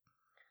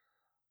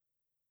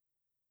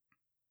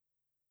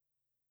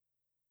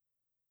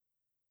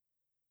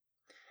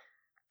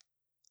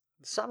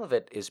 Some of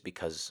it is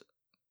because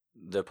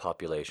their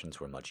populations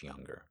were much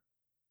younger.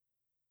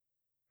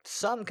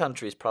 Some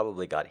countries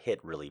probably got hit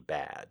really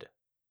bad,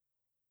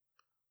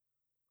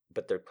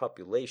 but their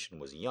population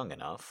was young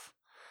enough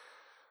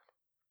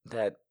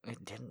that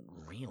it didn't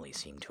really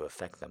seem to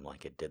affect them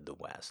like it did the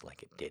West,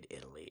 like it did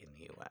Italy and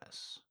the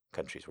US.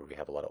 Countries where we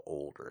have a lot of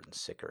older and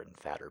sicker and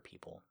fatter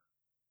people.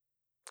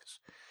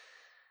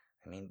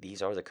 I mean,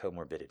 these are the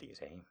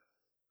comorbidities, eh?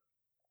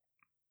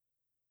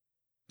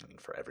 I mean,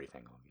 for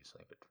everything,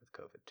 obviously, but with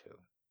COVID too.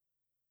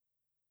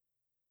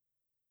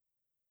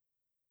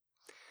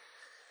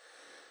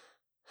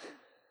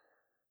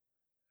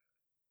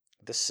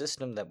 The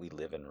system that we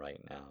live in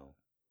right now,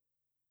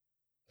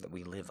 that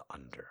we live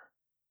under,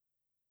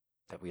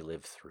 that we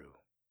live through,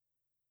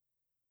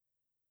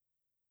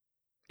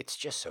 it's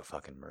just so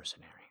fucking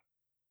mercenary.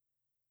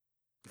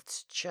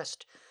 It's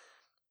just,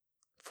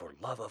 for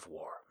love of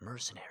war,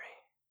 mercenary.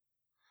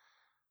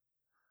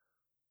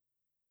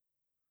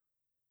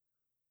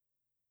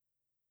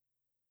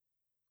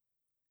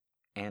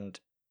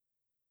 And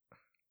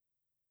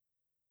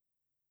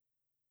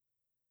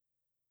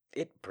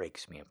it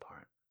breaks me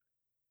apart.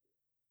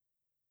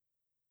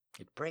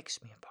 It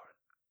breaks me apart.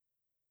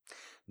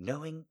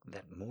 Knowing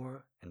that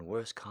more and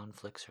worse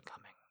conflicts are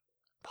coming,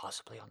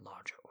 possibly on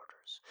larger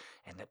orders,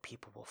 and that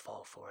people will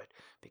fall for it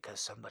because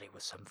somebody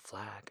with some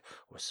flag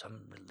or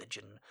some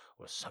religion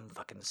or some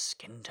fucking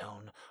skin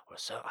tone or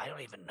so, I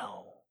don't even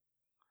know.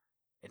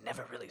 It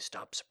never really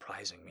stops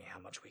surprising me how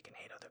much we can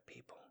hate other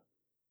people.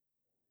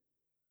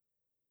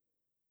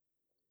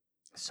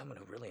 Someone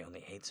who really only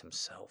hates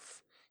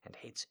himself and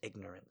hates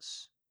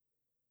ignorance,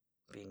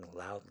 being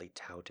loudly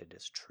touted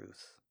as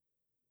truth.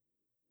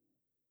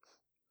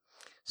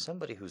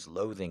 Somebody whose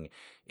loathing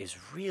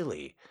is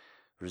really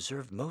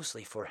reserved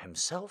mostly for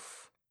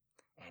himself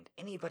and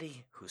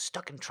anybody who's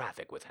stuck in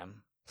traffic with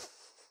him.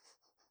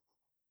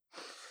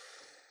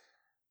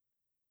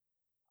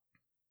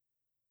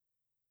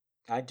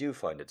 I do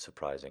find it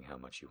surprising how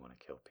much you want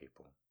to kill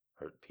people,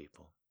 hurt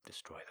people,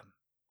 destroy them,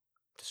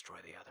 destroy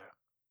the other,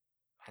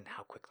 and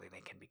how quickly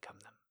they can become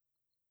them.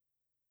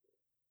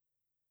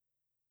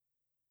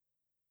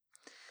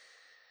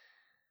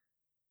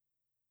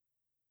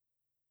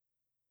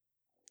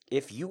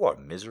 If you are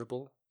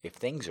miserable, if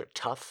things are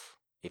tough,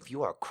 if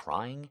you are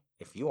crying,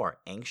 if you are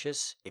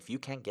anxious, if you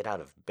can't get out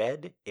of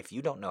bed, if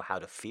you don't know how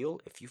to feel,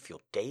 if you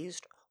feel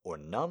dazed or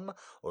numb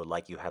or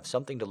like you have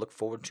something to look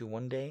forward to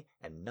one day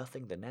and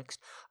nothing the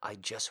next, I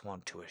just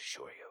want to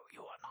assure you,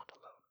 you are not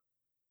alone.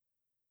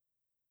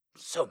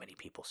 So many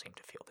people seem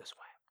to feel this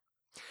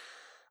way.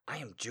 I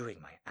am doing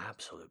my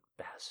absolute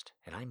best,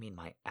 and I mean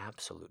my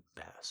absolute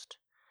best,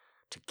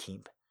 to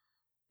keep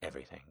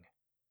everything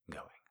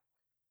going.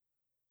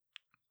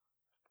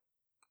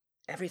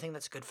 Everything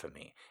that's good for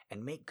me,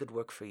 and make good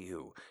work for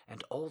you,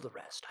 and all the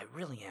rest. I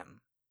really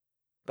am.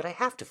 But I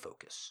have to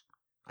focus.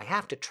 I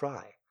have to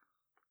try.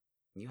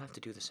 You have to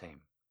do the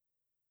same.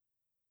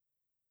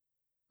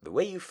 The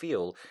way you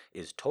feel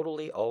is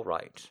totally all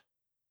right.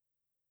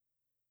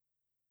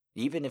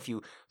 Even if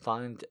you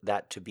find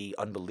that to be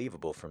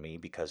unbelievable for me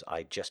because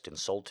I just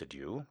insulted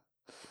you.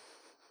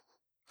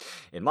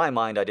 In my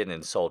mind, I didn't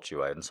insult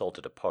you, I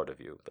insulted a part of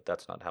you, but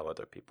that's not how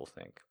other people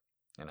think.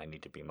 And I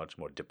need to be much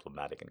more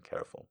diplomatic and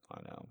careful,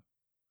 I know.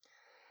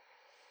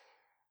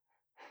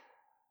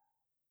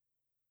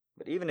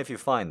 But even if you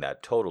find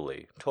that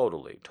totally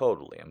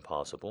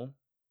impossible,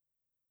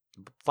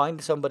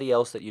 find somebody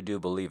else that you do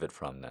believe it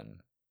from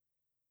then.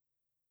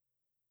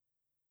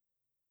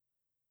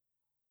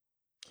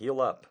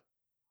 Heal up.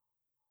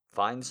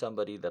 Find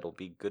somebody that'll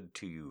be good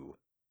to you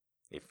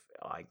if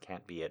I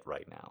can't be it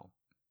right now.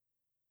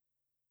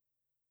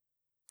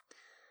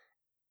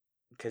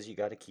 Because you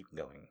got to keep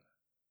going.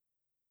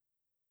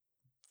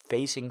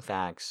 Facing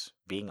facts,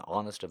 being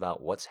honest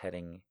about what's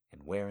heading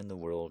and where in the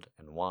world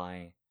and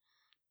why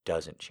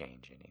doesn't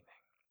change anything.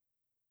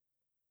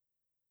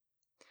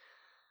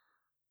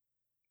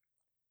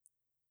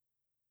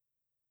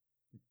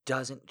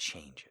 Doesn't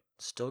change it.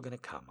 It's still going to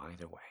come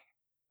either way,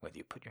 whether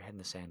you put your head in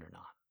the sand or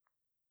not.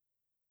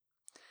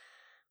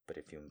 But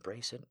if you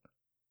embrace it,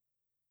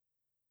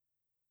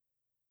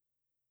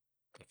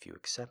 if you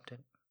accept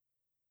it,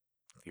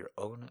 If you're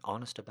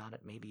honest about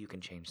it, maybe you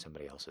can change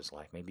somebody else's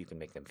life. Maybe you can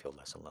make them feel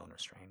less alone or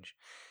strange.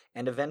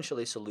 And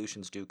eventually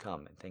solutions do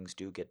come and things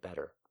do get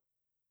better.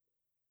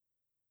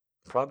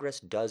 Progress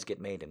does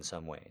get made in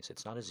some ways.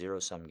 It's not a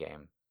zero-sum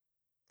game.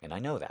 And I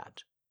know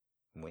that.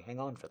 And we hang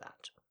on for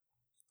that.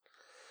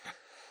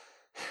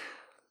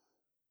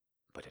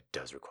 But it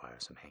does require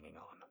some hanging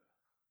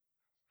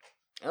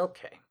on.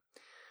 Okay.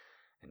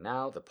 And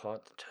now the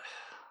part that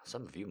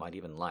some of you might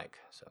even like.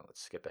 So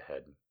let's skip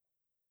ahead.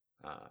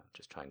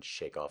 Just try and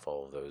shake off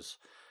all of those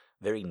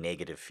very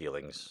negative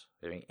feelings,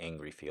 very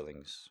angry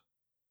feelings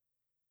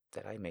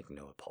that I make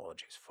no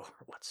apologies for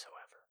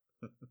whatsoever.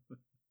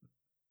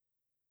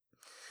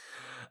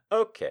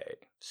 Okay,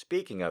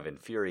 speaking of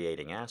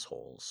infuriating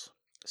assholes,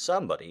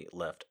 somebody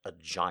left a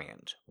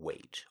giant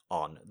weight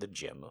on the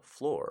gym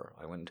floor.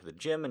 I went into the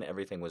gym and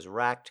everything was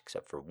racked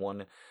except for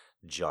one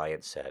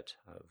giant set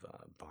of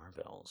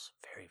barbells.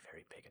 Very,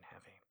 very big and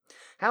heavy.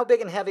 How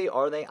big and heavy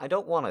are they? I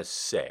don't want to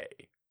say.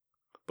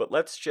 But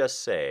let's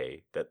just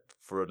say that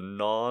for a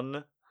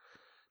non-trivial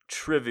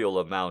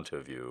amount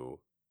of you,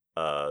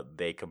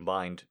 they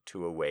combined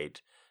to a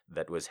weight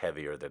that was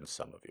heavier than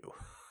some of you.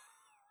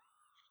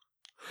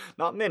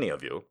 Not many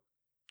of you,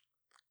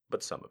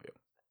 but some of you.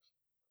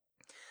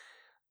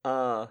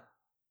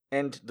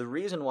 And the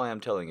reason why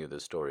I'm telling you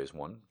this story is,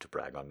 one, to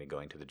brag on me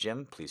going to the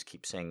gym. Please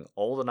keep saying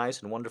all the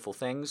nice and wonderful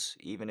things,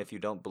 even if you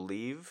don't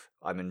believe.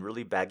 I'm in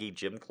really baggy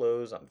gym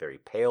clothes. I'm very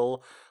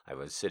pale. I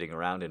was sitting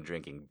around and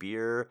drinking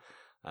beer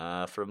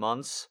for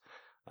months.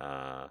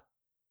 And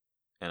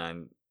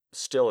I'm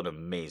still in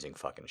amazing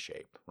fucking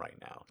shape right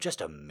now.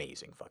 Just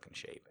amazing fucking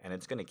shape. And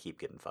it's going to keep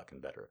getting fucking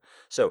better.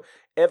 So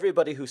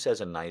everybody who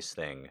says a nice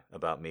thing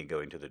about me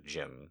going to the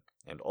gym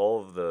and all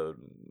of the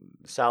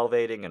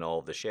salivating and all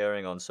of the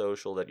sharing on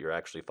social that you're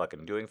actually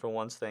fucking doing for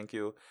once, thank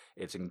you.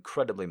 It's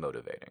incredibly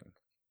motivating.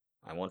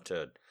 I want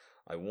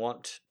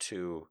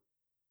to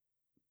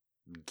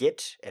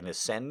get and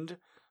ascend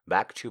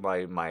back to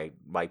my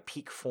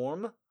peak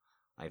form.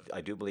 I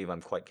do believe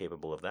I'm quite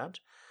capable of that.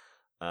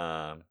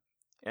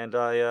 And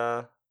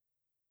I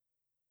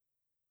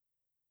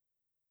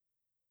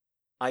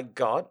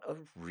got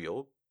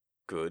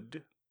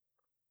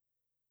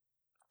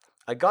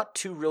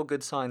two real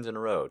good signs in a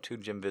row, 2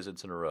 gym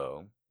visits in a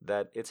row,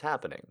 that it's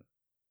happening.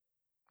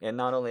 And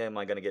not only am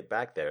I going to get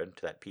back there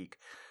to that peak,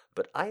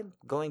 but I'm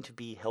going to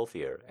be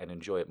healthier and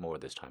enjoy it more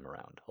this time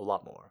around. A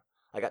lot more.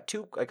 I got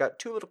two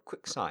little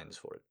quick signs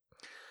for it.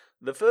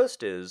 The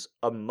first is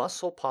a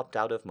muscle popped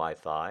out of my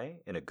thigh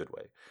in a good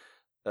way.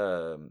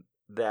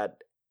 That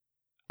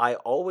I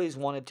always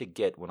wanted to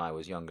get when I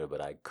was younger, but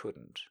I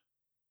couldn't.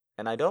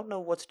 And I don't know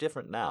what's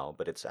different now,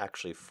 but it's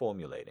actually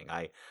formulating.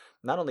 I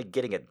not only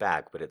getting it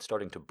back, but it's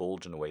starting to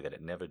bulge in a way that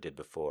it never did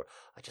before.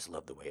 I just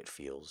love the way it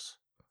feels.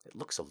 It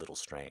looks a little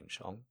strange.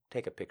 I'll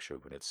take a picture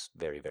when it's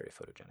very, very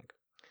photogenic.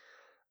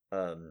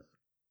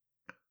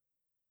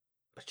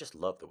 I just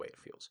love the way it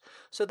feels.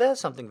 So there's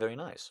something very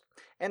nice.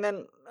 And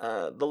then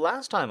the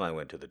last time I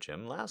went to the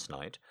gym, last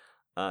night,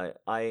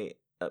 I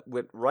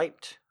went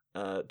right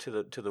to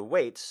the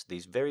weights,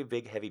 these very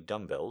big, heavy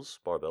dumbbells,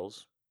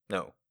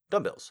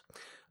 dumbbells,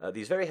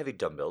 these very heavy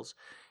dumbbells,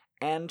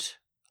 and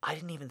I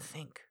didn't even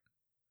think.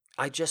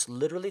 I just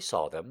literally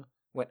saw them,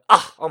 went,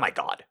 oh my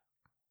God,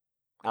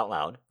 out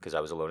loud, because I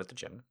was alone at the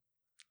gym,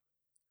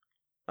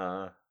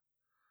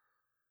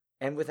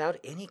 and without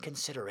any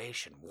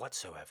consideration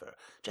whatsoever,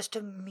 just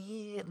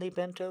immediately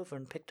bent over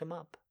and picked them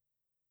up.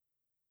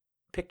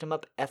 Picked them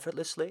up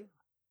effortlessly,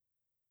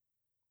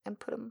 and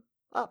put them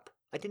up.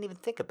 I didn't even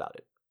think about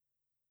it.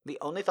 The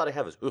only thought I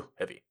had was, ooh,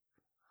 heavy.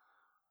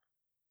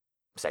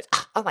 Besides,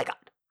 oh my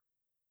God.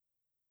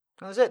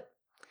 That was it.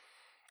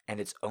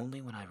 And it's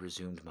only when I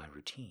resumed my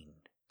routine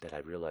that I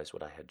realized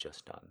what I had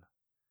just done.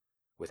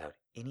 Without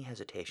any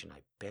hesitation,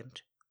 I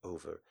bent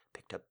over,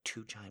 picked up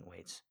 2 giant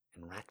weights,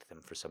 and racked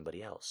them for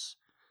somebody else.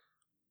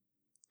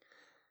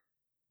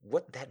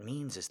 What that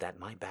means is that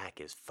my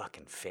back is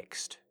fucking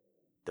fixed.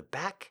 The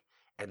back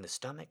and the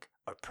stomach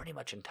are pretty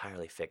much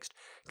entirely fixed,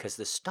 because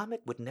the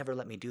stomach would never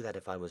let me do that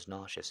if I was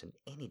nauseous in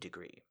any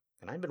degree.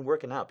 And I'd been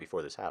working out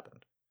before this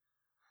happened.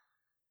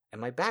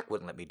 And my back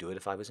wouldn't let me do it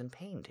if I was in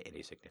pain to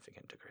any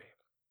significant degree.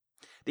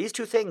 These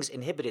 2 things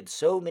inhibited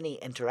so many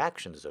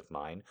interactions of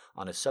mine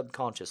on a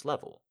subconscious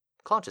level.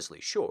 Consciously,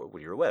 sure,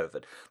 when you're aware of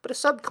it, but a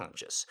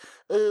subconscious.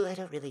 Oh, I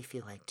don't really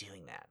feel like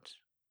doing that.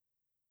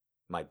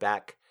 My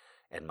back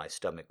and my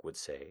stomach would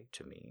say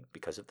to me,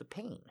 because of the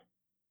pain,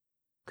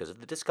 because of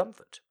the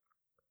discomfort.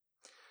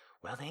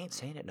 Well, they ain't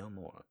saying it no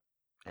more.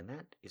 And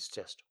that is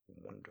just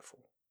wonderful.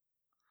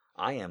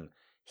 I am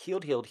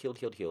healed.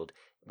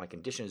 My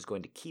condition is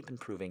going to keep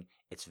improving.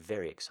 It's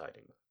very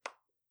exciting.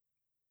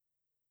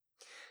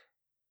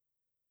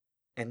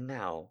 And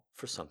now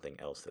for something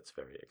else that's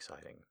very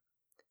exciting.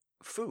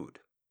 Food.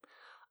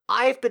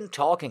 I've been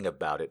talking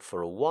about it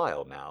for a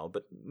while now,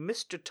 but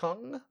Mr.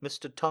 Tums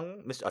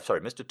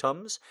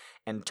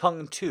and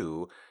Tongue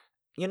 2,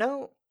 you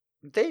know,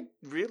 They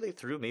really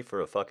threw me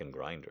for a fucking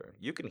grinder.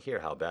 You can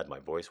hear how bad my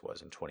voice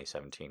was in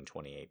 2017,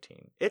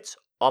 2018. It's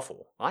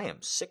awful. I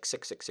am sick,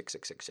 sick, sick, sick,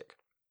 sick, sick, sick.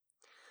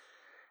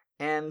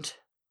 And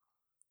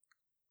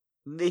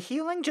the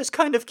healing just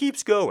kind of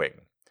keeps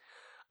going.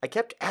 I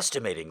kept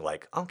estimating,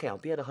 like, okay, I'll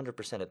be at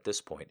 100% at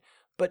this point.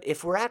 But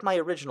if we're at my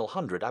original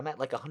 100, I'm at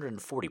like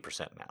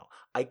 140% now.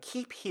 I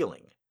keep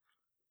healing.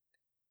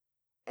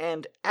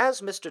 And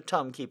as Mr.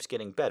 Tum keeps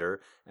getting better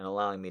and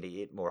allowing me to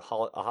eat more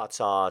hot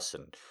sauce,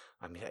 and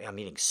I'm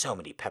eating so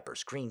many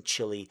peppers, green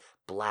chili,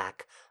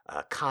 black,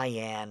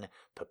 cayenne,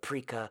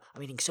 paprika.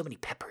 I'm eating so many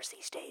peppers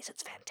these days.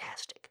 It's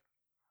fantastic.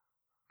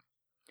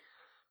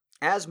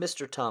 As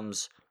Mr.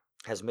 Tums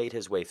has made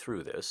his way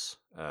through this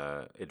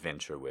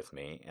adventure with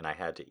me, and I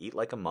had to eat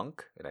like a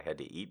monk, and I had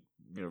to eat,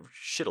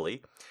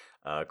 shittily,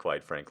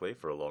 quite frankly,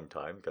 for a long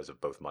time because of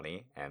both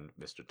money and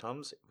Mr.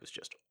 Tums. It was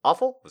just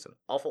awful. It was an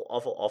awful,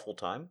 awful, awful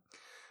time.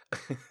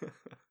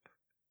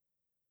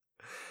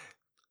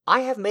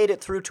 I have made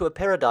it through to a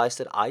paradise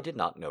that I did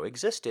not know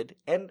existed,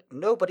 and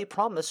nobody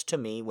promised to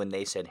me when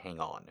they said, hang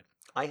on.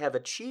 I have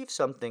achieved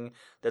something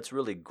that's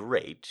really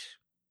great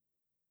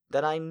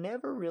that I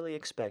never really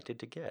expected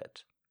to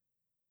get.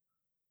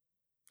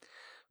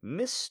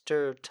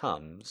 Mr.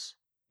 Tums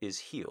is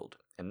healed,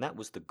 and that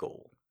was the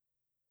goal.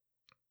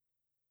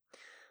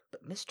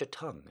 But Mr.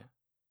 Tongue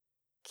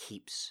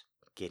keeps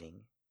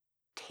getting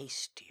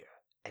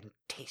tastier and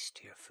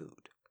tastier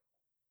food.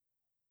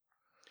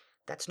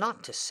 That's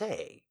not to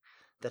say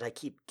that I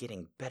keep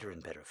getting better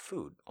and better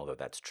food, although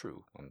that's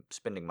true. I'm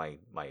spending my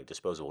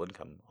disposable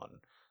income on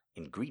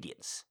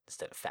ingredients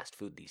instead of fast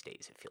food these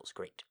days. It feels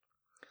great.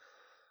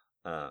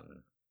 But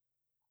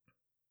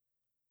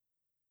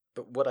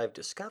what I've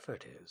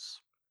discovered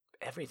is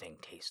everything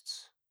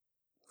tastes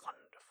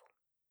wonderful.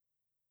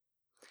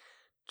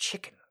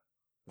 Chicken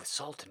with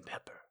salt and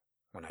pepper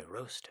when I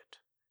roast it.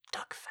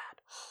 Duck fat.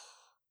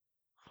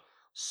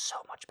 So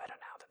much better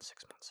now than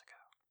 6 months ago.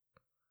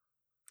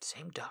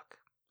 Same duck,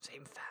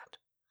 same fat.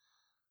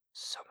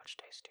 So much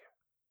tastier.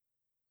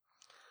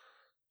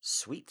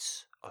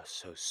 Sweets are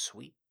so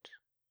sweet.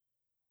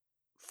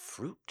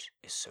 Fruit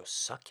is so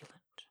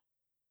succulent.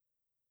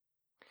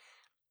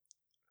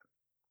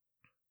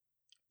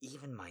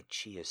 Even my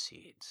chia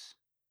seeds,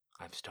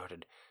 I've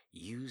started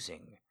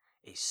using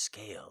a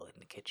scale in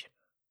the kitchen.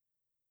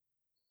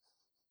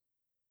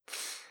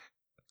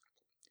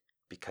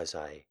 Because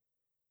I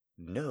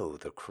know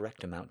the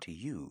correct amount to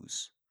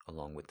use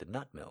along with the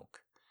nut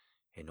milk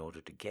in order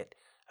to get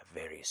a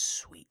very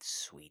sweet,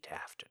 sweet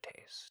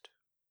aftertaste.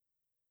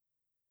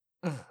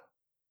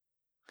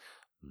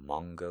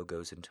 Mango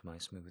goes into my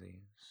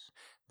smoothies.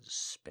 There's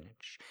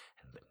spinach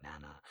and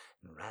banana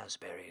and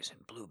raspberries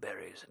and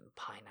blueberries and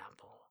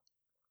pineapple.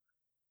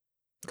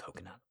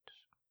 Coconut,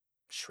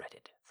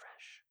 shredded,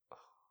 fresh. Oh.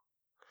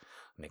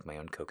 I make my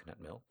own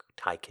coconut milk.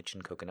 Thai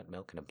kitchen coconut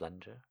milk in a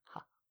blender.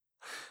 Ha.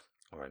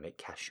 Or I make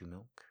cashew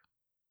milk.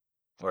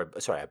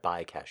 I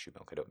buy cashew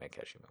milk. I don't make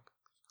cashew milk.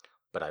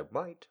 But I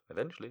might,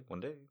 eventually, one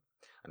day.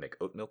 I make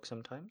oat milk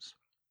sometimes.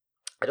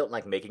 I don't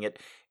like making it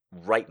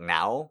right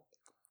now.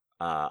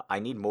 I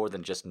need more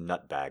than just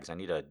nut bags. I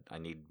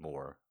need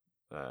more.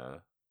 I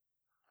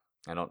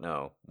don't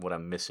know what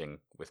I'm missing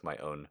with my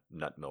own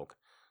nut milk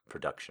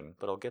production,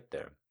 but I'll get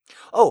there.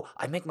 Oh,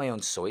 I make my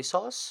own soy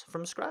sauce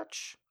from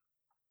scratch.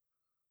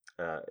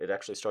 It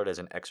actually started as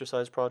an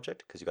exercise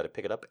project because you got to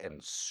pick it up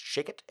and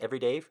shake it every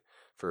day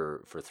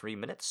for 3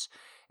 minutes.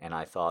 And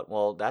I thought,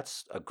 well,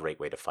 that's a great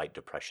way to fight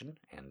depression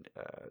and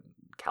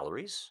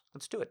calories.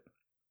 Let's do it.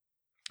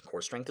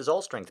 Core strength is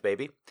all strength,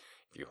 baby.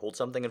 If you hold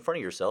something in front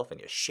of yourself and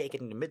you shake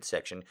it into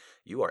midsection,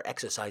 you are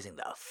exercising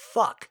the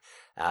fuck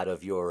out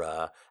of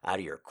your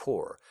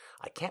core.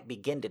 I can't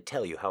begin to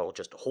tell you how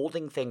just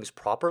holding things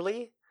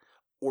properly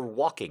or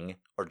walking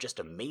are just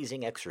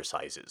amazing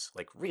exercises.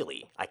 Like,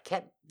 really, I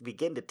can't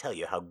begin to tell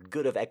you how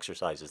good of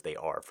exercises they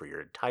are for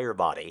your entire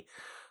body.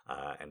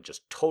 And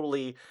just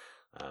totally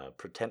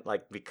pretend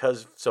like,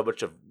 because so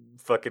much of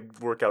fucking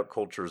workout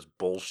culture is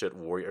bullshit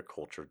warrior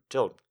culture,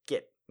 don't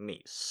get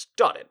me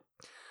started.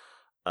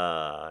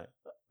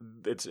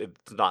 It's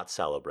not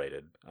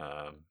celebrated.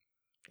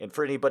 And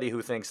for anybody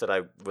who thinks that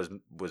I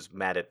was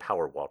mad at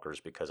power walkers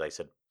because I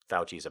said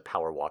Fauci's a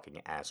power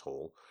walking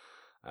asshole,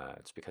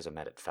 it's because I'm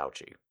mad at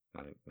Fauci,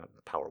 not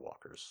power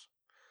walkers.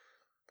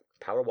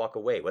 Power walk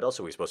away. What else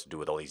are we supposed to do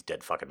with all these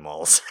dead fucking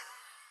malls?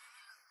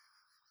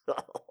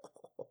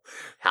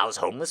 House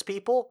homeless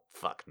people?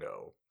 Fuck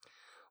no.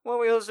 What are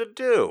we supposed to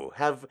do?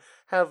 Have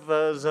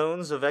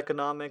zones of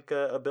economic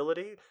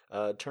ability?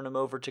 Turn them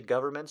over to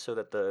government so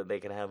that they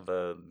can have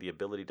the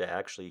ability to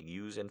actually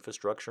use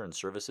infrastructure and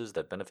services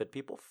that benefit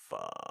people?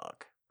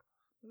 Fuck.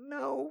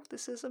 No,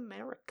 this is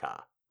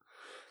America.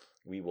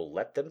 We will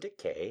let them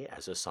decay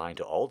as a sign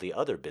to all the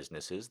other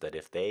businesses that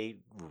if they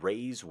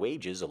raise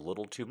wages a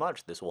little too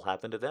much, this will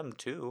happen to them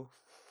too.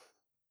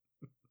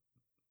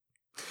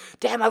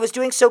 Damn, I was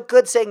doing so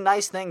good saying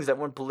nice things that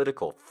weren't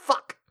political.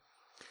 Fuck.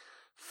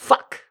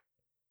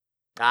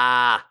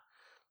 Ah.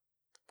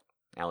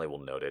 Allie will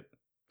note it.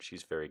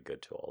 She's very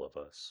good to all of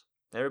us.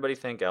 Everybody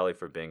thank Allie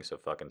for being so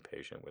fucking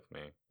patient with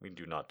me. We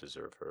do not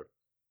deserve her.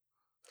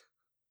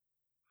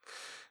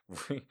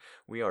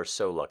 We are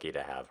so lucky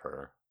to have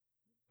her.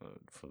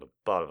 From the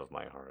bottom of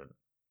my heart.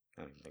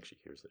 I don't even think she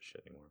hears this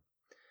shit anymore.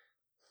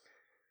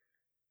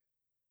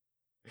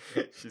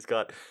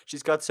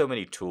 she's got so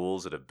many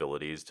tools and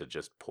abilities to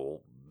just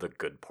pull the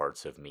good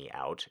parts of me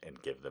out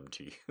and give them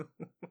to you.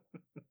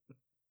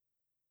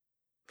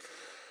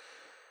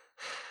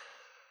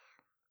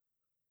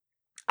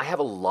 I have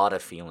a lot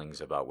of feelings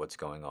about what's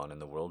going on in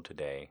the world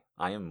today.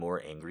 I am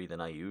more angry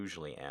than I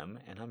usually am,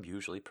 and I'm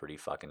usually pretty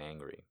fucking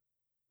angry.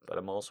 But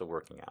I'm also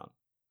working out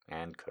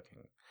and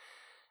cooking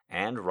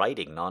and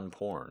writing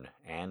non-porn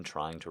and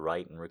trying to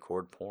write and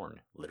record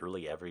porn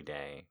literally every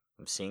day.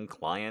 I'm seeing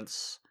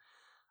clients.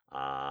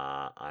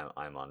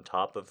 I'm on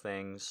top of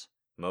things,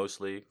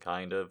 mostly,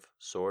 kind of,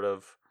 sort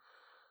of.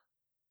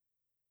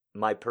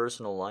 My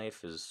personal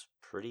life is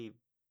pretty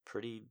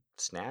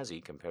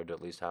snazzy compared to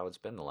at least how it's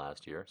been the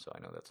last year. So I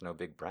know that's no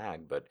big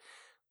brag, but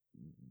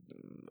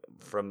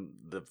from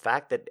the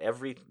fact that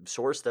every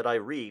source that I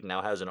read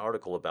now has an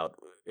article about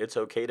it's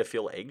okay to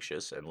feel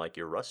anxious and like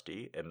you're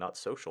rusty and not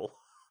social,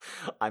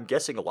 I'm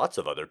guessing lots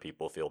of other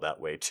people feel that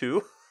way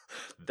too.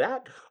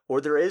 That,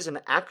 or there is an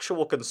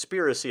actual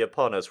conspiracy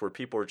upon us where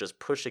people are just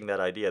pushing that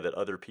idea that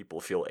other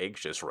people feel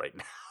anxious right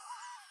now.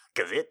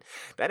 Because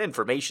that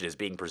information is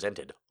being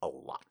presented a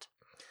lot.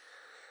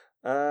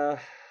 And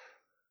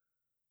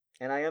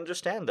I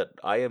understand that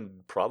I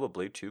am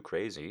probably too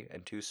crazy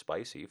and too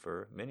spicy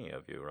for many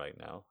of you right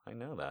now. I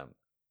know that.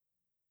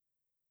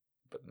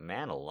 But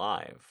man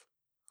alive.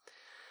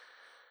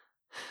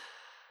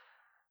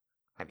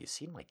 Have you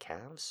seen my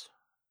calves?